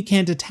maybe you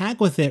can't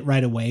attack with it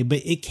right away,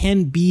 but it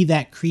can be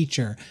that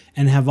creature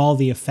and have all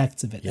the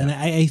effects of it. Yeah. And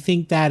I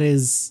think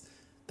this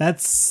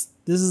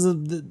is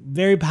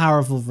very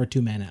powerful for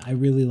 2 mana. I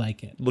really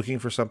like it. Looking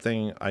for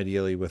something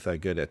ideally with a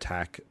good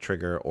attack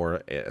trigger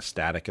or a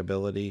static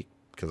ability,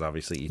 because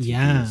obviously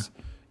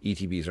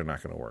ETBs are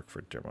not going to work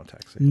for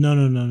Dermotaxi.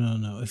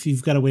 No. If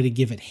you've got a way to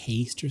give it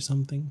haste or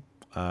something.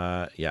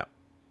 Yeah.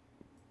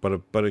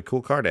 But a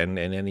cool card in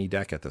any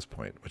deck at this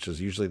point, which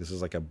is usually this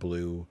is like a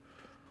blue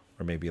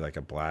or maybe like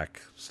a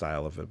black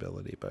style of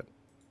ability. But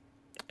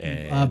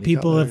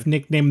people have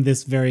nicknamed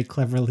this very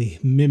cleverly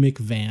Mimic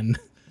Van.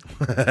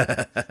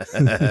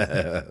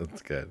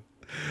 That's good.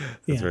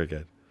 That's very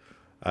good.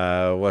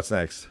 What's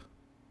next?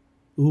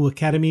 Ooh,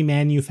 Academy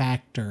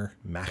Manufactor.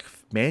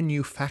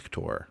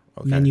 Manufactor.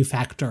 Okay.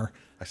 Manufactor.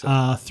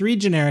 3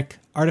 generic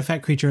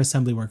artifact creature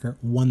assembly worker,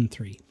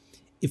 1/3.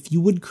 If you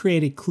would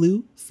create a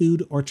clue,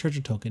 food, or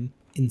treasure token,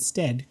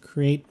 instead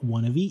create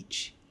 1 of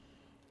each.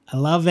 I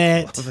love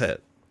it. Love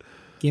it.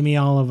 Give me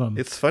all of them.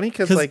 It's funny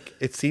because like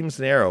it seems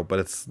narrow, but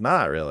it's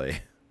not really.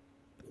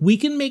 We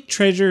can make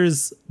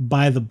treasures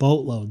by the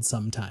boatload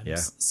sometimes. Yeah.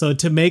 So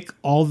to make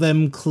all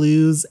them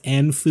clues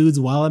and foods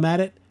while I'm at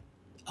it,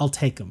 I'll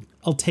take them.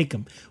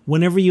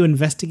 Whenever you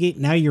investigate,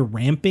 now you're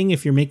ramping.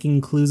 If you're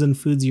making clues and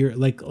foods, you're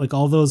like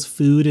all those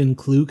food and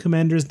clue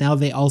commanders. Now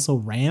they also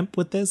ramp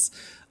with this.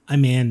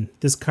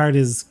 This card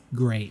is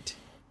great.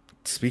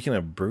 Speaking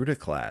of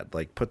Brutaclad,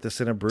 like put this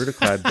in a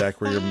Brutaclad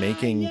deck where you're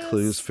making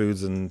clues,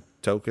 foods, and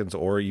tokens,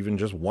 or even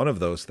just one of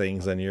those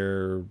things, and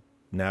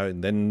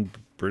then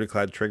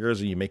Brutaclad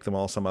triggers and you make them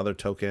all some other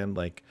token.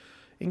 Like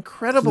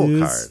incredible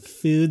clues, card.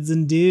 Foods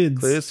and dudes.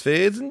 Clues,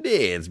 foods, and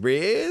dudes,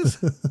 breeze.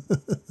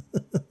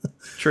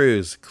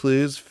 Trues.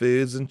 Clues,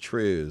 foods, and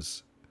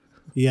trues.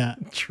 Yeah.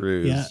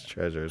 Trues. Yeah.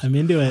 Treasures. I'm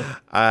into it.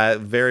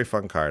 Very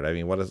fun card. I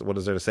mean, what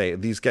is there to say?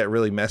 These get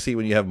really messy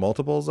when you have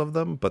multiples of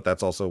them, but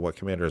that's also what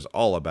Commander is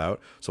all about.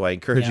 So I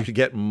encourage you to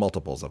get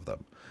multiples of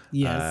them.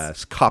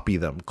 Yes. Copy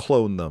them,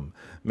 clone them,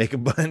 make a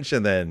bunch,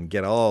 and then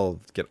get all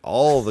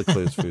the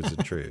clues, foods,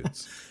 and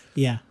truths.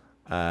 Yeah.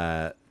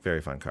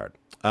 Very fun card.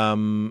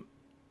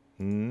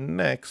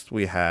 Next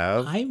we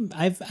have.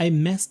 I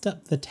messed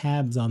up the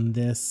tabs on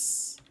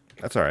this.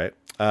 That's all right.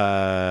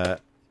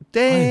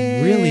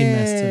 Damn. I really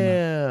messed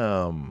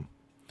him up.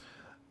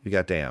 You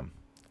got damn.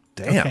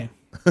 Okay.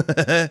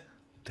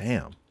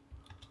 Damn.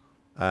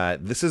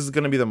 This is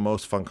going to be the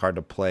most fun card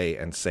to play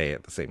and say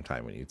at the same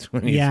time when you do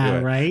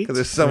it. Right. Because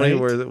there's so many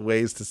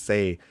ways to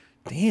say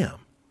damn.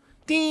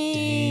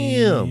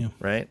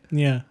 Right?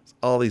 Yeah.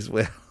 All these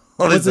ways.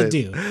 What does it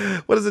do?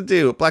 What does it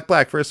do?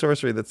 Black for a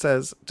sorcery that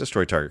says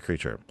destroy target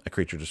creature. A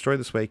creature destroyed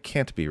this way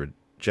can't be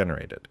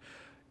regenerated.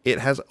 It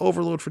has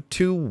overload for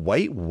 2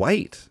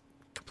 white.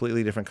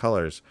 Completely different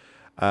colors.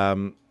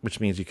 Which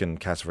means you can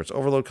cast it for its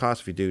overload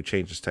cost. If you do,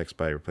 change this text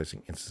by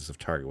replacing instance of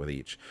target with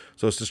each.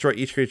 So it's destroy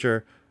each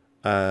creature.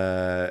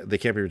 They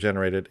can't be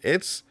regenerated.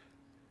 It's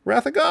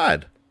Wrath of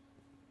God.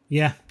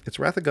 Yeah. It's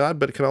Wrath of God,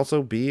 but it can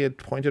also be a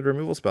pointed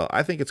removal spell.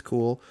 I think it's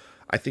cool.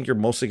 I think you're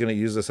mostly going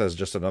to use this as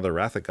just another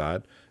Wrath of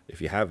God if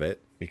you have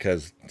it,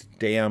 because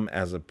damn,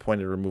 as a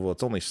pointed removal,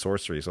 it's only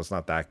sorcery, so it's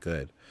not that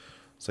good.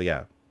 So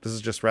yeah, this is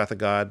just Wrath of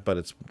God, but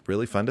it's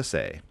really fun to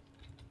say.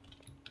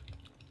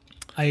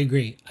 I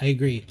agree.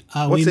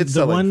 What's it the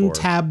selling one for?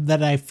 tab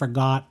that I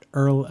forgot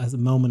as a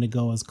moment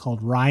ago is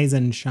called Rise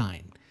and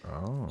Shine.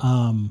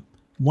 1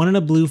 and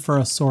a blue for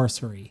a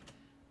sorcery.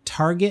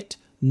 Target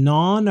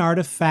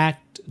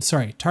non-creature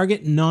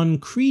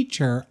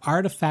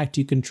artifact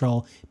you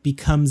control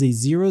becomes a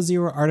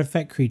 0/0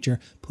 artifact creature.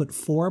 Put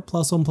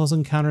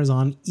 4+1/+1 counters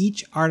on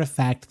each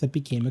artifact that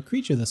became a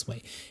creature this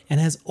way, and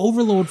has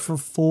overload for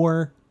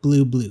 4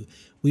 blue.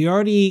 We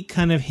already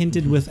kind of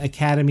hinted with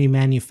Academy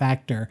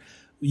Manufactor.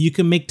 You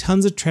can make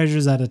tons of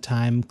treasures at a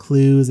time,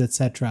 clues,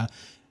 etc.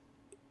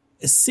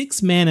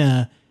 6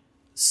 mana.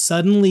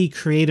 Suddenly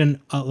create an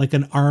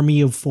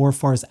army of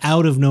 4/4s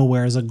out of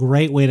nowhere is a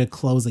great way to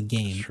close a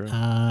game. Sure.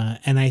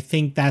 And I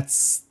think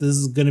this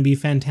is going to be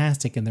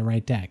fantastic in the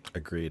right deck.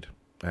 Agreed.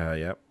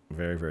 Yep.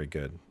 Very, very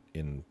good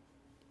in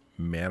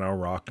Mana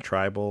Rock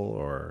Tribal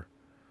or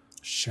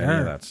any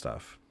of that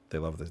stuff. They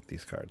love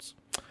these cards.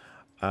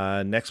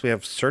 Next, we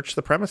have Search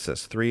the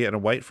Premises. 3 and a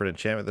white for an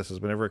enchantment. This is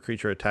whenever a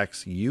creature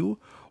attacks you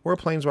or a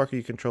planeswalker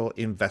you control,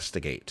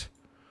 investigate.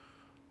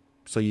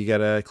 So you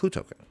get a clue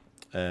token,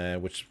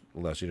 which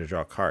allows you to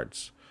draw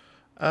cards.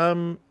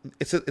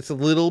 It's a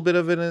little bit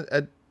of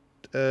what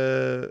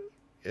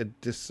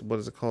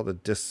is it called? A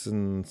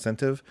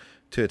disincentive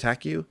to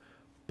attack you,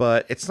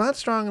 but it's not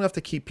strong enough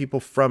to keep people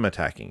from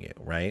attacking you,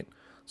 right?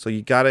 So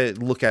you got to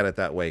look at it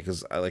that way,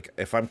 because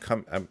if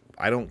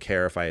I don't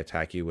care if I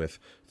attack you with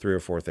 3 or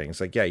 4 things.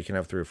 Like, yeah, you can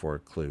have 3 or 4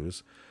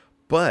 clues,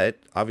 but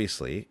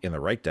obviously in the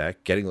right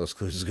deck, getting those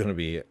clues is going to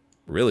be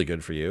really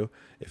good for you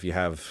if you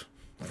have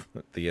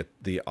the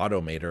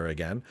automator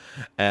again.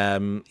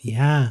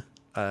 Yeah.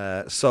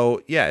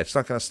 So yeah, it's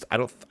not gonna.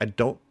 I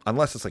don't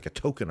unless it's like a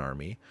token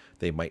army,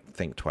 they might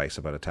think twice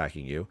about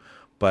attacking you.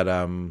 But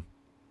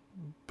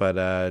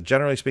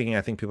generally speaking,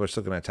 I think people are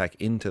still going to attack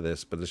into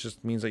this. But this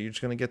just means that you're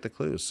just going to get the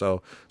clues.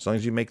 So as long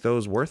as you make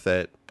those worth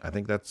it, I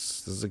think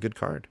this is a good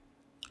card.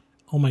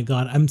 Oh my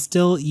God, I'm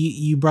still.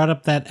 You brought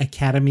up that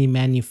Academy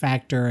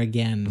Manufactor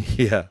again.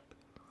 Yeah.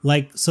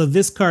 Like, so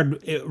this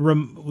card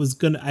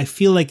I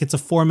feel like it's a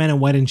 4-mana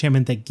white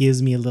enchantment that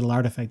gives me a little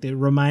artifact. It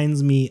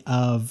reminds me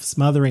of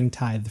Smothering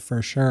Tithe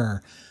for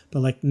sure.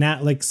 But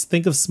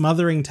think of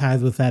Smothering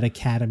Tithe with that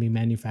Academy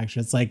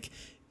Manufacturer. It's like,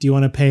 do you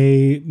want to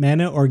pay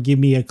mana or give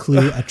me a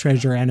clue, a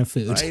treasure, and a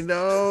food? I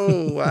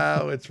know.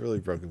 Wow, it's really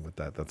broken with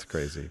that. That's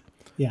crazy.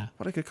 Yeah.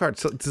 What a good card.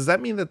 So does that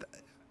mean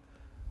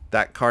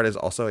that card is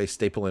also a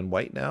staple in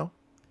white now?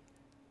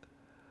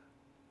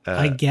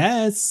 I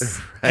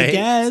guess. Right? I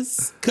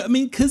guess. I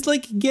mean, because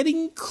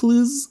getting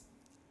clues,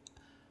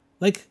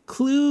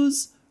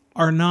 clues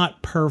are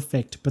not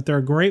perfect, but they're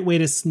a great way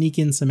to sneak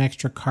in some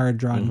extra card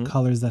draw in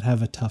colors that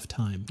have a tough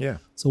time. Yeah.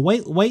 So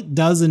white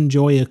does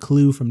enjoy a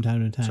clue from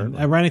time to time. Certainly.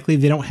 Ironically,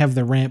 they don't have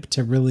the ramp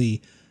to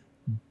really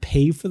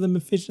pay for them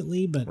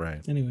efficiently, but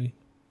anyway.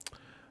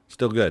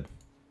 Still good.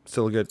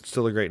 Still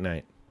a great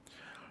night.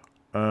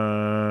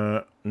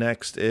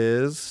 Next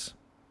is...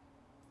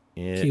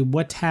 Okay,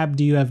 what tab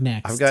do you have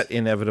next? I've got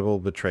Inevitable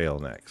Betrayal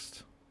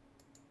next.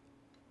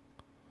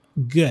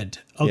 Good.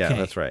 Okay. Yeah,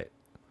 that's right.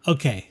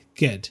 Okay,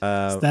 good.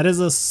 So that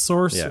is a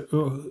source. Yeah.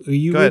 Are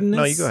you Go ahead. reading this?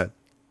 No, you go ahead.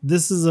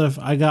 This is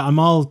I'm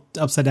all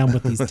upside down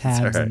with these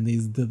tabs right.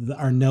 and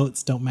our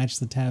notes don't match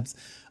the tabs.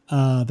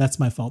 That's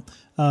my fault.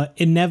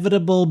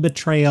 Inevitable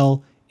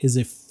Betrayal is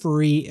it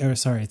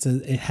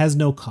has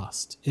no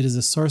cost. It is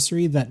a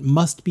sorcery that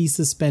must be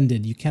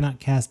suspended. You cannot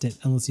cast it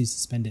unless you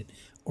suspend it,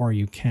 or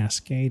you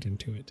cascade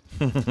into it.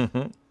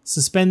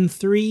 Suspend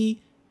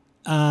 3.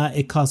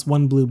 It costs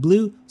 1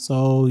 blue.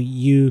 So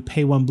you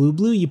pay 1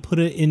 blue. You put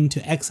it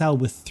into exile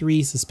with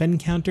 3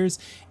 suspend counters.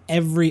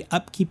 Every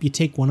upkeep, you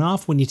take 1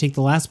 off. When you take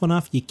the last one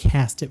off, you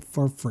cast it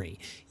for free.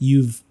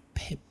 You've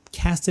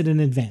cast it in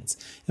advance.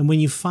 And when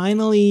you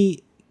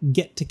finally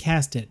get to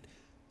cast it,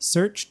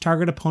 search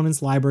target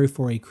opponent's library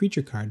for a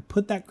creature card.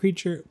 Put that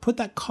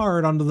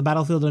card onto the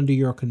battlefield under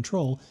your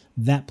control.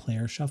 That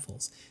player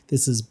shuffles.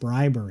 This is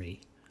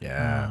bribery.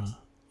 Yeah.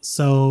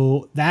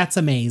 So that's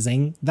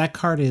amazing. That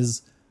card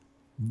is...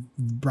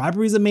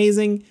 Bribery is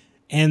amazing,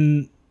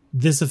 and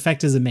this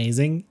effect is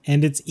amazing,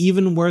 and it's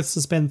even worth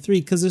suspend 3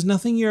 because there's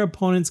nothing your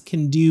opponents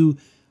can do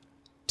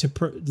to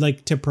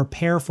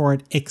prepare for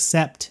it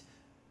except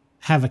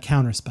have a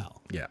counterspell.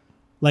 Yeah.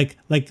 Like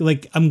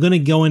I'm gonna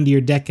go into your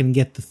deck and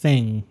get the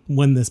thing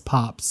when this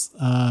pops.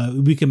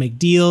 We can make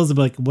deals,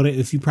 but what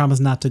if you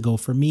promise not to go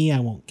for me? I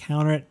won't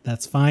counter it.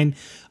 That's fine.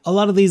 A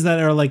lot of these that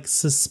are like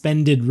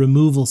suspended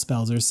removal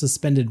spells or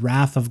suspended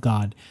Wrath of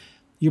God,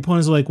 your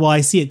opponents are like, well,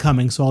 I see it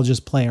coming, so I'll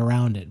just play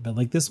around it.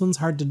 But this one's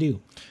hard to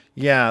do.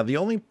 Yeah, the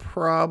only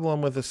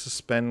problem with a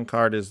suspend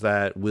card is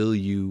that will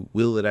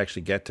it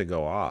actually get to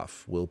go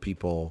off? Will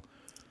people,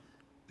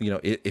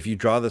 if you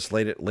draw this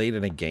late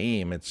in a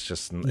game, it's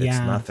just it's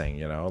nothing.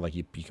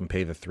 You can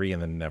pay the 3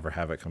 and then never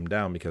have it come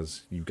down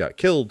because you got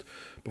killed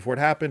before it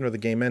happened or the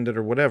game ended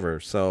or whatever.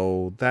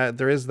 So that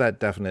there is that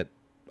definite,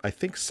 I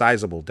think,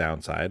 sizable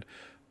downside.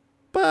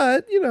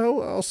 But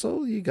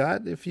also you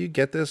got, if you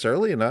get this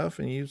early enough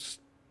and you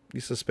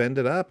suspend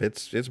it up,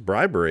 it's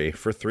bribery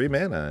for 3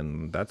 mana,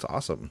 and that's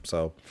awesome.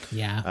 So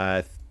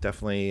yeah,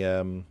 definitely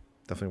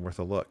worth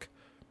a look.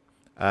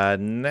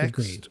 Next,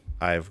 agreed.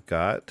 I've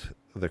got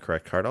the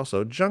correct card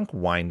also, Junk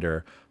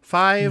Winder.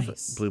 5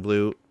 nice.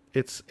 Blue.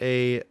 It's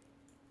a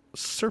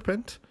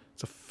serpent.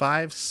 It's a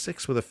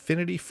 5/6 with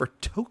affinity for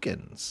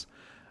tokens.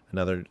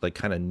 Another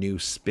kind of new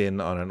spin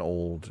on an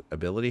old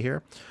ability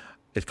here.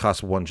 It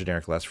costs 1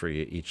 generic less for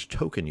each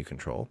token you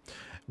control.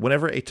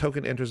 Whenever a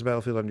token enters the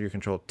battlefield under your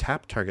control,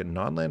 tap target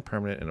non-land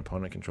permanent an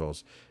opponent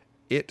controls.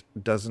 It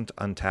doesn't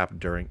untap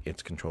during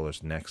its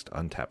controller's next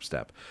untap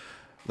step.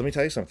 Let me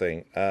tell you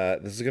something.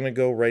 This is going to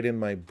go right in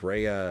my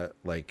Brea,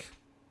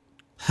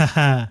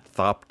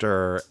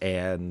 Thopter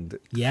and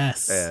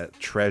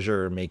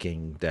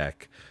treasure-making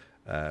deck.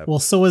 Well,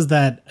 so is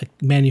that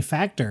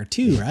Manufactor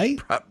too, right?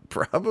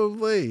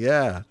 Probably,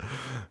 yeah.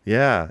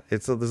 Yeah,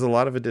 there's a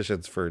lot of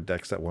additions for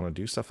decks that want to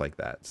do stuff like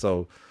that.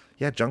 So,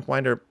 yeah, Junk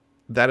Winder,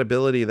 that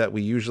ability that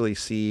we usually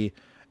see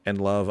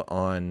and love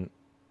on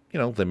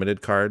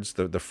limited cards,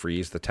 the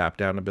freeze, the tap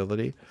down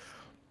ability.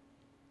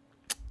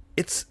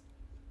 It's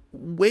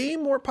way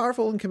more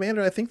powerful in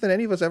Commander, I think, than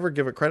any of us ever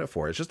give it credit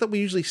for. It's just that we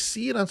usually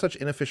see it on such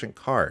inefficient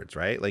cards,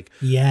 right? Like,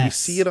 yes. you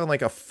see it on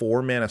like a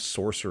 4-mana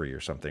sorcery or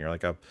something, or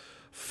like a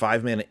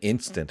 5-mana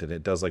instant, and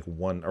it does like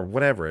 1 or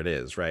whatever it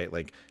is, right?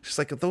 Like, just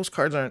like those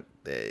cards aren't,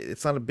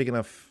 it's not a big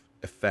enough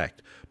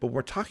effect. But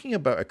we're talking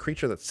about a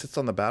creature that sits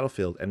on the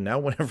battlefield, and now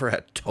whenever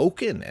a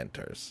token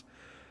enters,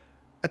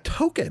 a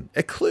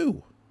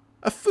clue,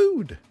 a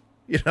food,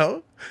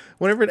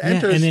 whenever it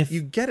enters,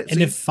 you get it. And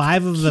so if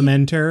 5 of them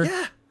enter,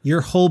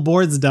 your whole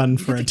board's done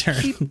for a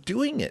turn. Keep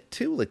doing it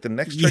too. Like the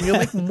next turn, you'll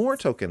make more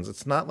tokens.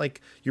 It's not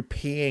like you're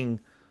paying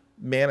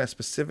mana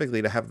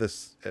specifically to have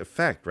this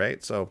effect,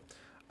 right? So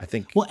I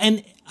think. Well,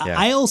 and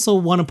I also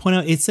want to point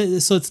out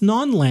it's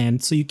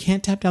non-land, so you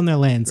can't tap down their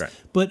lands. Right.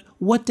 But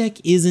what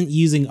deck isn't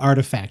using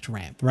artifact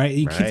ramp, right?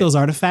 You keep those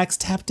artifacts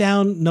tapped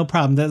down, no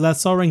problem. That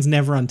Sol Ring's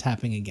never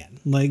untapping again.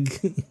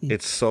 Like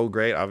it's so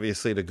great,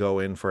 obviously, to go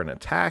in for an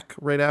attack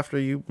right after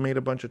you made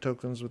a bunch of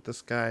tokens with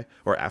this guy,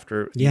 or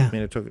after you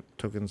made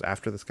tokens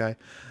after this guy.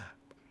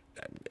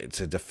 It's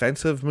a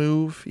defensive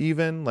move,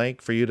 even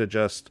like for you to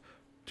just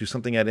do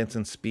something at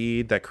instant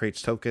speed that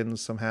creates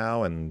tokens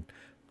somehow and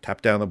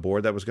tap down the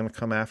board that was going to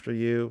come after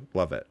you.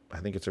 Love it. I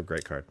think it's a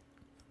great card.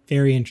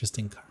 Very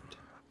interesting card.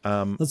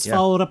 Let's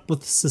follow it up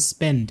with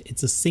Suspend.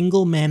 It's a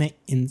single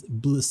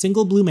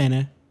blue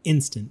mana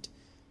instant.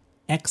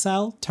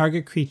 Exile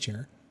target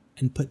creature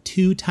and put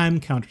 2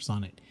 time counters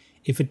on it.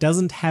 If it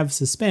doesn't have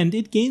Suspend,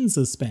 it gains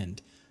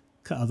Suspend.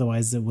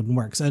 Otherwise, it wouldn't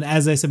work. So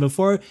as I said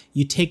before,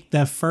 you take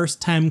the first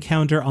time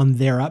counter on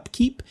their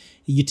upkeep.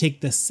 You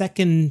take the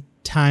second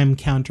time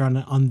counter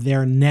on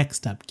their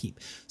next upkeep.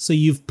 So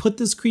you've put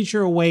this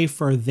creature away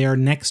for their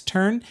next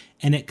turn,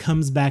 and it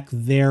comes back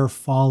their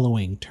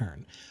following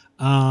turn.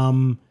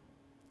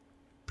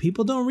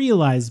 People don't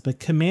realize, but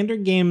Commander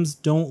games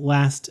don't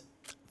last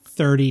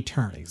 30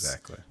 turns.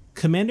 Exactly.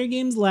 Commander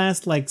games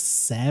last like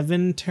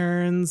 7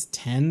 turns,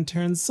 10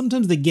 turns.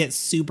 Sometimes they get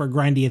super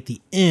grindy at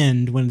the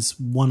end when it's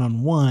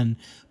 1-on-1,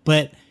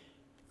 but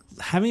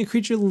having a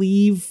creature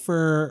leave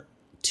for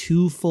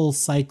 2 full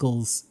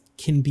cycles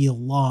can be a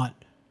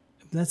lot.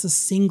 That's a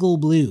single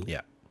blue.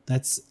 Yeah.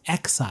 That's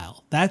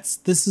exile.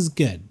 This is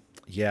good.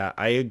 Yeah,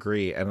 I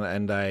agree.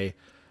 And I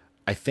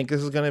think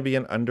this is going to be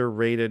an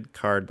underrated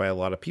card by a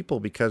lot of people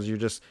because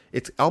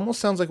it almost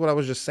sounds like what I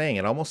was just saying.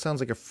 It almost sounds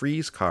like a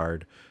freeze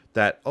card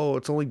that,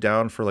 it's only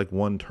down for like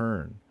 1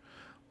 turn.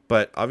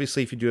 But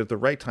obviously, if you do it at the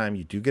right time,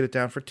 you do get it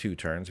down for 2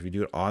 turns. If you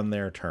do it on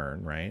their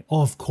turn, right?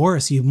 Oh, of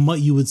course. You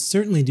would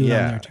certainly do it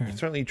on their turn. You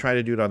certainly try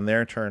to do it on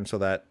their turn so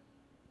that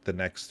the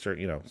next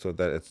turn, so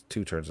that it's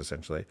 2 turns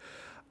essentially.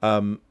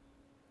 But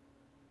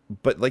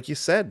like you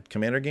said,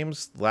 Commander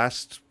games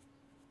last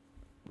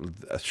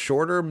a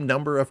shorter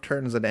number of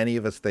turns than any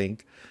of us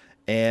think.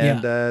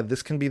 And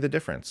this can be the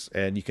difference.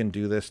 And you can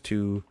do this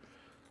to,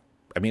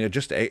 I mean,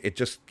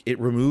 it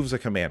removes a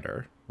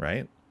commander,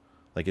 right?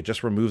 Like it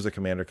just removes a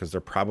commander because they're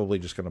probably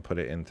just going to put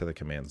it into the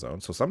command zone.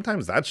 So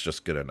sometimes that's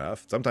just good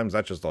enough. Sometimes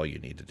that's just all you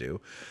need to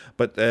do.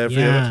 But for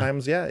the other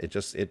times,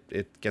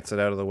 it gets it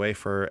out of the way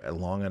for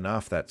long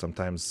enough that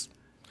sometimes,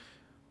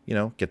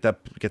 get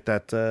that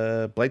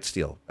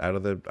Blightsteel out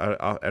of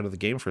the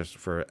game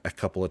for a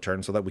couple of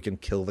turns so that we can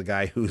kill the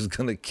guy who's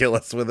going to kill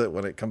us with it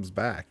when it comes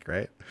back,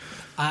 right?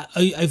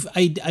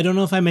 I don't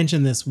know if I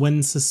mentioned this.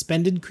 When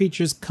suspended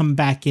creatures come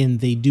back in,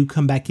 they do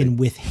come back in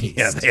with haste.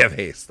 Yeah, they have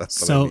haste. That's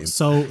what I mean.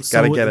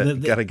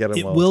 Gotta get it.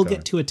 It will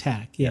get to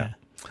attack. Yeah.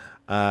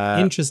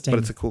 Interesting. But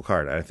it's a cool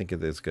card. I think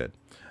it is good.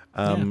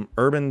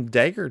 Urban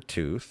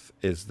Daggertooth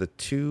is the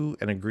 2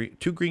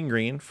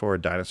 green for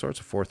a dinosaur. It's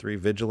a 4/3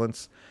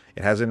 vigilance.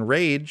 It has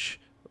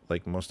Enrage,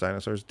 like most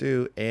dinosaurs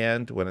do,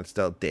 and when it's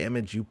dealt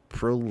damage, you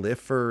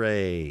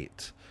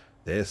proliferate.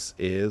 This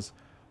is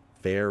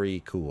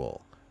very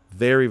cool.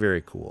 Very,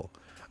 very cool.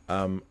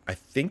 I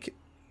think,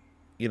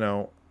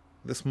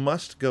 this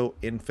must go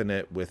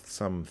infinite with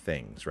some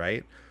things,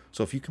 right?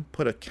 So if you can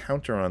put a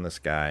counter on this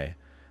guy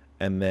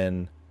and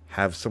then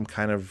have some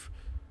kind of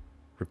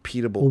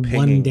repeatable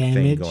pinging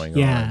thing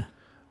going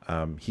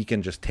on, he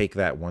can just take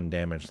that 1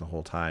 damage the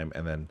whole time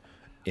and then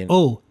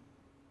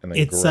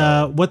it's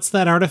what's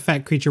that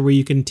artifact creature where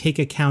you can take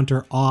a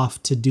counter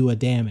off to do a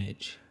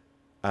damage?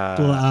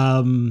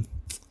 Not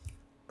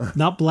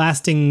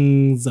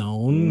Blasting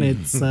Zone.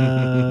 It's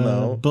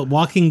no. But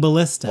Walking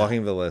Ballista.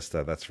 Walking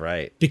Ballista, that's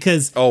right.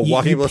 Because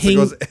Walking Ballista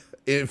goes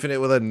infinite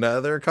with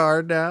another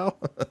card now.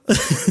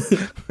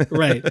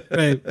 right.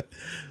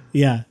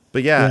 Yeah.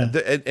 But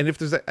and if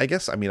there's, I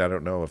guess, I mean, I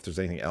don't know if there's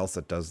anything else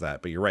that does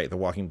that, but you're right. The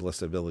Walking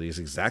Ballista ability is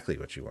exactly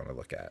what you want to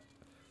look at.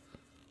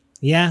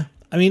 Yeah.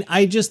 I mean,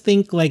 I just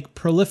think like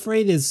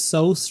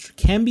Proliferate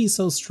can be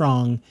so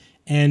strong,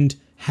 and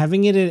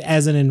having it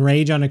as an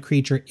Enrage on a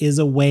creature is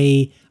a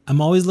way.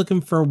 I'm always looking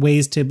for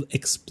ways to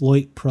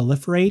exploit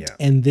Proliferate,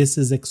 and this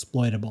is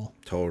exploitable.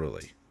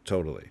 Totally.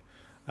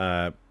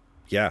 I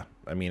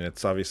mean,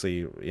 it's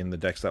obviously in the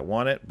decks that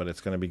want it, but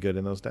it's going to be good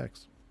in those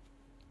decks.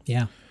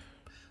 Yeah.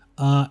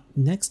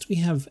 Next we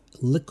have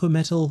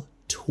Liquimetal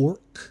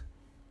Torque,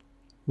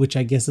 which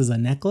I guess is a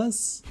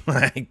necklace.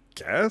 I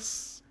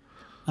guess.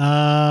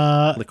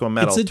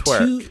 Liquimetal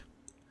Twerk.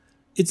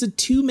 It's a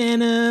 2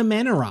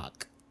 mana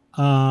rock.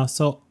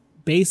 So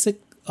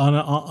basic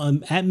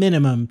on at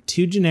minimum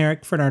 2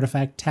 generic for an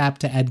artifact, tap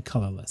to add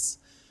colorless.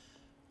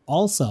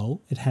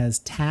 Also, it has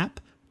tap,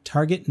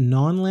 target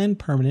non-land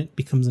permanent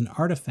becomes an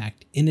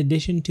artifact in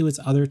addition to its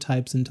other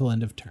types until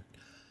end of turn.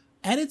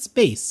 At its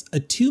base, a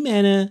 2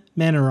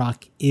 mana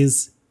rock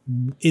is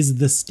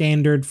the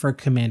standard for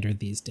commander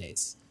these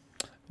days.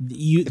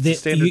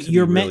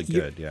 Really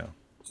good, yeah.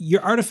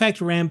 Your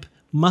artifact ramp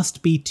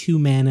must be 2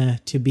 mana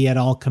to be at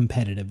all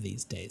competitive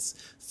these days.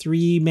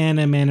 3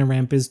 mana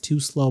ramp is too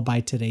slow by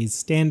today's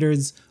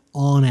standards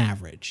on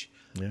average.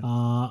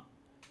 Yeah.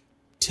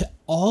 To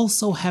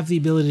also have the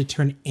ability to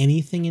turn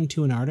anything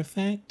into an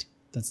artifact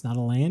that's not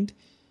a land.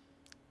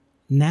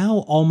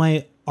 Now all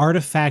my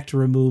artifact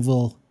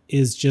removal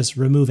is just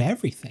remove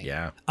everything.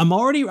 Yeah. I'm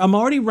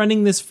already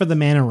running this for the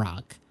mana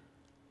rock,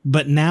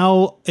 but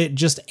now it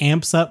just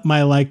amps up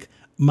my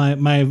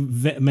my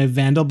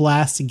Vandal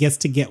Blast gets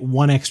to get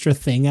one extra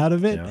thing out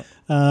of it.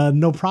 Yeah.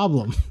 No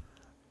problem.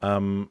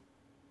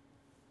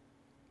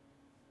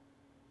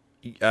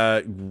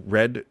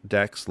 Red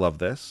decks love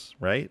this,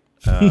 right?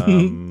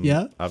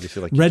 Yeah.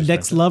 Obviously, like red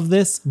decks love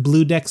this.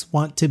 Blue decks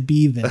want to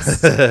be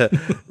this.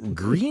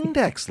 Green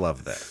decks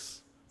love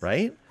this,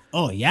 right?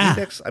 Oh yeah.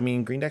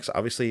 Green decks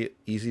obviously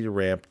easy to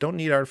ramp. Don't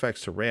need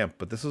artifacts to ramp,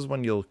 but this is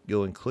one you'll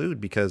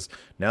include because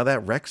now that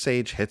Rex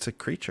Sage hits a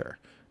creature.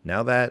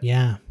 Now that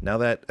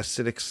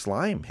Acidic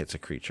Slime hits a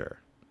creature.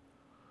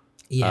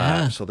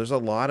 Yeah. So there's a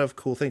lot of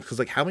cool things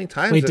because how many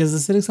times? Wait, does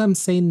Acidic Slime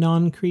say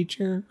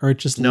non-creature or it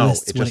just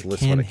lists it just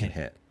lists what it can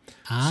hit?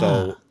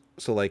 Ah.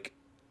 So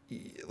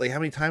how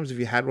many times have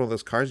you had one of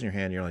those cards in your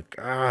hand? And you're like,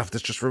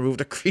 this just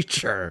removed a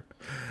creature,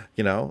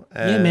 And,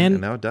 yeah, man.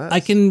 And now it does. I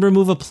can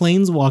remove a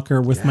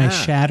Planeswalker with my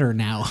Shatter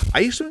now. I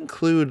used to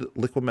include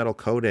Liquimetal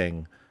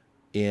Coating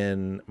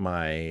in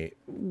my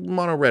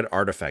mono red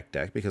artifact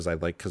deck because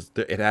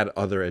it had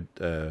other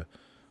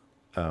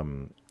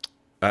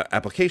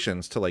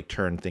applications to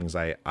turn things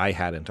I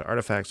had into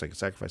artifacts. I could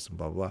sacrifice them,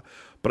 blah blah blah.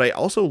 But I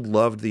also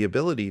loved the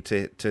ability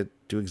to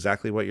do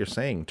exactly what you're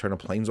saying, turn a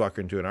Planeswalker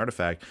into an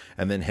artifact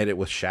and then hit it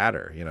with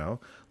Shatter.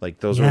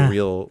 Those are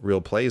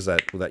real plays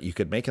that you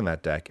could make in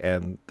that deck.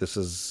 And this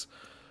is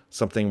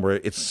something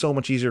where it's so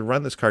much easier to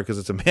run this card because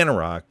it's a mana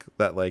rock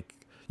that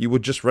you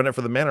would just run it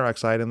for the mana rock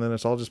side and then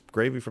it's all just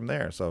gravy from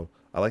there. So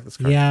I like this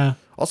card. Yeah.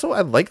 Also,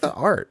 I like the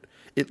art.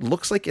 It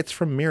looks like it's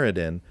from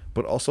Mirrodin,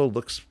 but also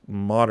looks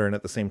modern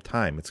at the same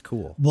time. It's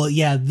cool. Well,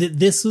 yeah,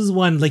 this was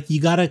one,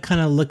 you got to kind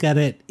of look at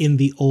it in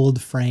the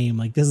old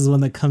frame. This is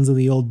one that comes in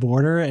the old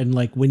border. And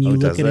when you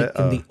look at it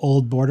in the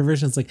old border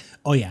version, it's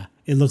oh yeah,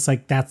 it looks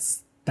like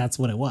that's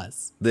what it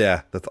was.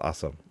 Yeah, that's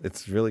awesome.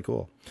 It's really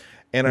cool.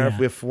 And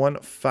we have one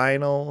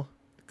final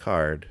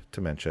card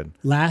to mention.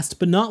 Last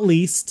but not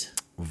least,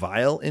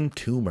 Vile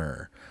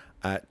Entomber.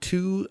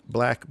 2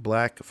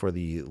 black for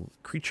the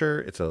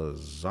creature. It's a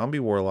zombie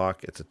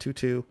warlock. It's a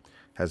 2/2.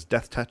 Has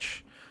Death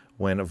Touch.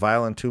 When a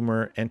Vile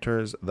Entomber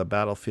enters the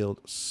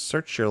battlefield,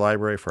 search your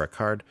library for a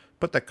card.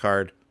 Put that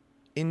card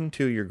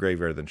into your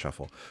graveyard, then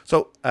shuffle.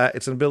 So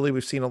it's an ability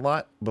we've seen a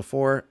lot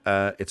before.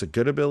 It's a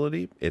good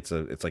ability. It's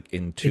like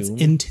Entomb. It's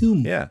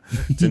Entomb. Yeah,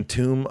 it's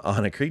Entomb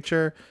on a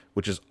creature,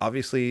 which is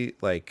obviously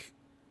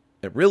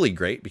really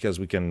great because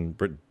we can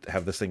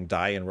have this thing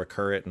die and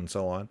recur it and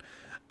so on.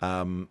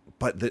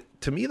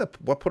 But to me,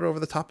 what put it over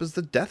the top is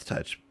the Death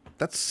Touch.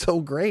 That's so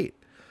great.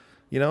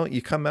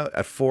 You come out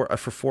at for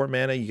 4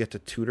 mana, you get to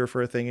tutor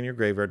for a thing in your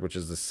graveyard, which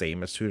is the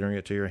same as tutoring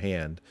it to your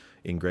hand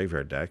in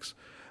graveyard decks,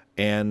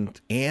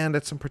 and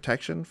it's some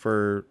protection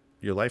for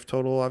your life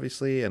total,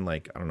 obviously, and a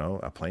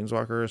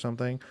Planeswalker or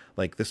something.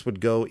 This would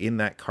go in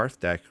that Karth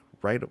deck,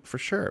 right? For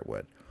sure, it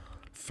would.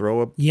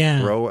 Throw a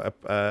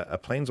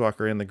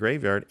Planeswalker in the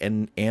graveyard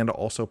and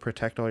also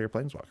protect all your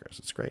Planeswalkers.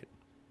 It's great.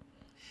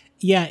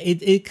 Yeah,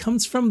 it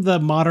comes from the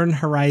Modern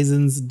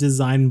Horizons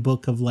design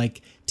book of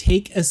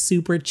take a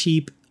super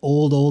cheap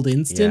old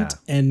instant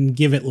and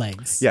give it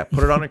legs. Yeah,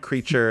 put it on a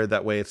creature,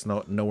 that way it's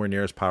nowhere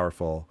near as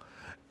powerful,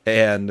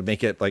 and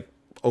make it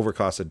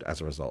overcosted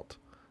as a result.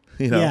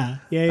 Yeah.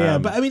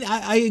 But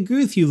I agree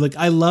with you.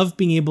 I love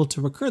being able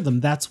to recur them.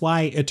 That's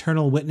why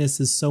Eternal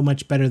Witness is so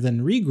much better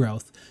than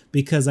Regrowth,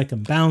 because I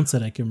can bounce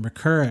it, I can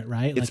recur it,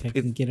 right? I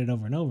can get it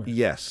over and over.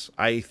 Yes,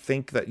 I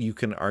think that you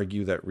can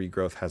argue that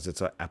Regrowth has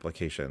its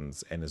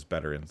applications and is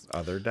better in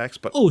other decks.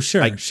 But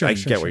sure, I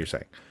get what you're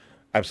saying.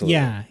 Absolutely.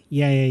 Yeah.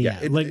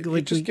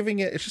 It's just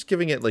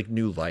giving it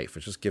new life.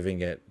 It's just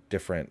giving it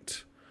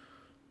different.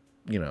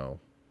 I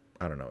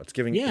don't know. It's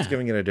giving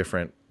it a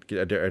different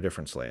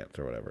slant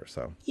or whatever.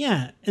 So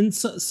yeah, and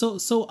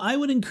so I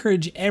would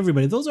encourage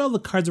everybody. Those are all the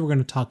cards that we're going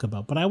to talk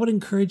about, but I would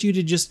encourage you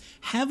to just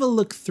have a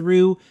look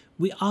through.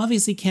 We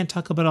obviously can't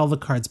talk about all the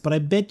cards, but I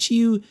bet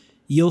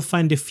you'll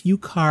find a few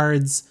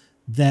cards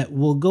that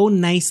will go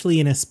nicely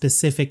in a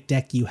specific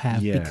deck you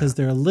have, because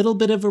they're a little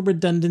bit of a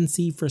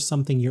redundancy for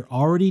something you're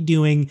already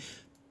doing,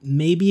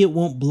 maybe it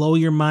won't blow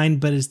your mind,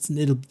 but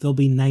they'll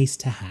be nice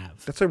to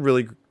have. That's a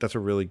really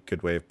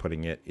good way of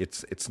putting it.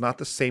 It's not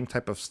the same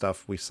type of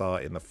stuff we saw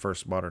in the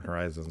first Modern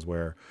Horizons,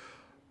 where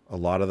a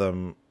lot of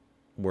them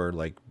were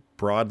like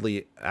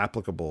broadly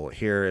applicable.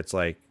 Here it's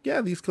like,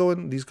 yeah, these go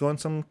in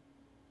some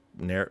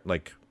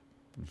like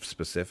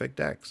specific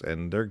decks,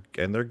 and they're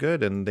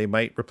good, and they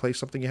might replace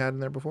something you had in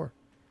there before.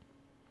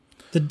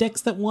 The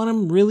decks that want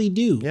them really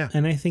do. Yeah.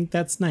 And I think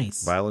that's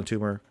nice. Violent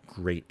Tumor,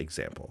 great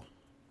example.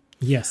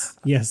 Yes,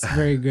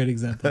 very good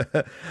example.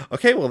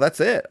 Okay, well, that's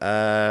it.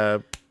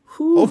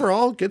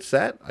 Overall, good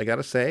set, I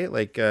gotta say.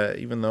 Like,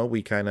 even though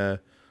we kind of,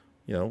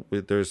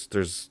 there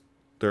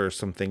are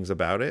some things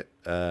about it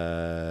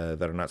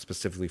that are not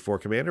specifically for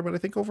Commander, but I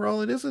think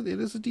overall it is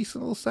a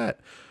decent little set.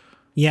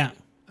 Yeah.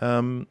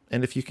 And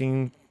if you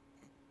can,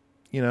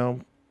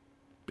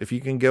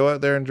 go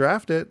out there and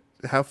draft it,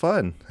 have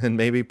fun and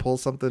maybe pull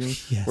something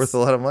worth a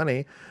lot of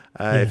money.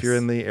 If you're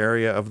in the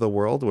area of the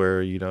world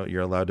where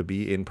you're allowed to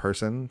be in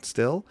person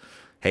still,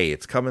 hey,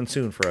 it's coming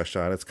soon for us,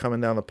 Sean. It's coming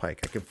down the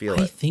pike. I can feel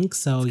it. I think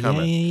so.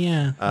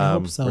 Yeah. I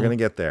hope so. We're gonna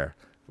get there.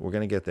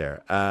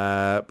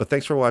 But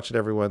thanks for watching,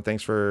 everyone.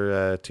 Thanks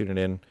for tuning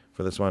in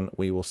for this one.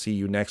 We will see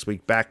you next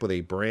week, back with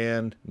a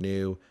brand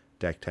new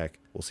Deck Tech.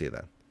 We'll see you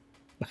then.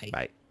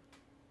 Bye.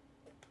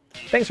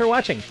 Thanks for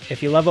watching.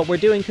 If you love what we're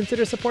doing,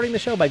 consider supporting the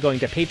show by going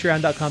to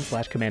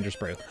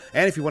patreon.com/commandersbrew.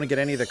 And if you want to get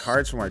any of the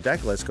cards from our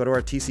deck list, go to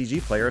our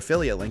TCG Player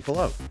affiliate link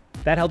below.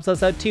 That helps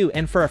us out too,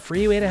 and for a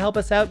free way to help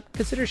us out,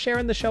 consider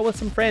sharing the show with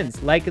some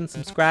friends. Like and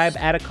subscribe,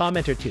 add a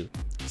comment or two.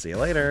 See you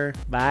later.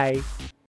 Bye.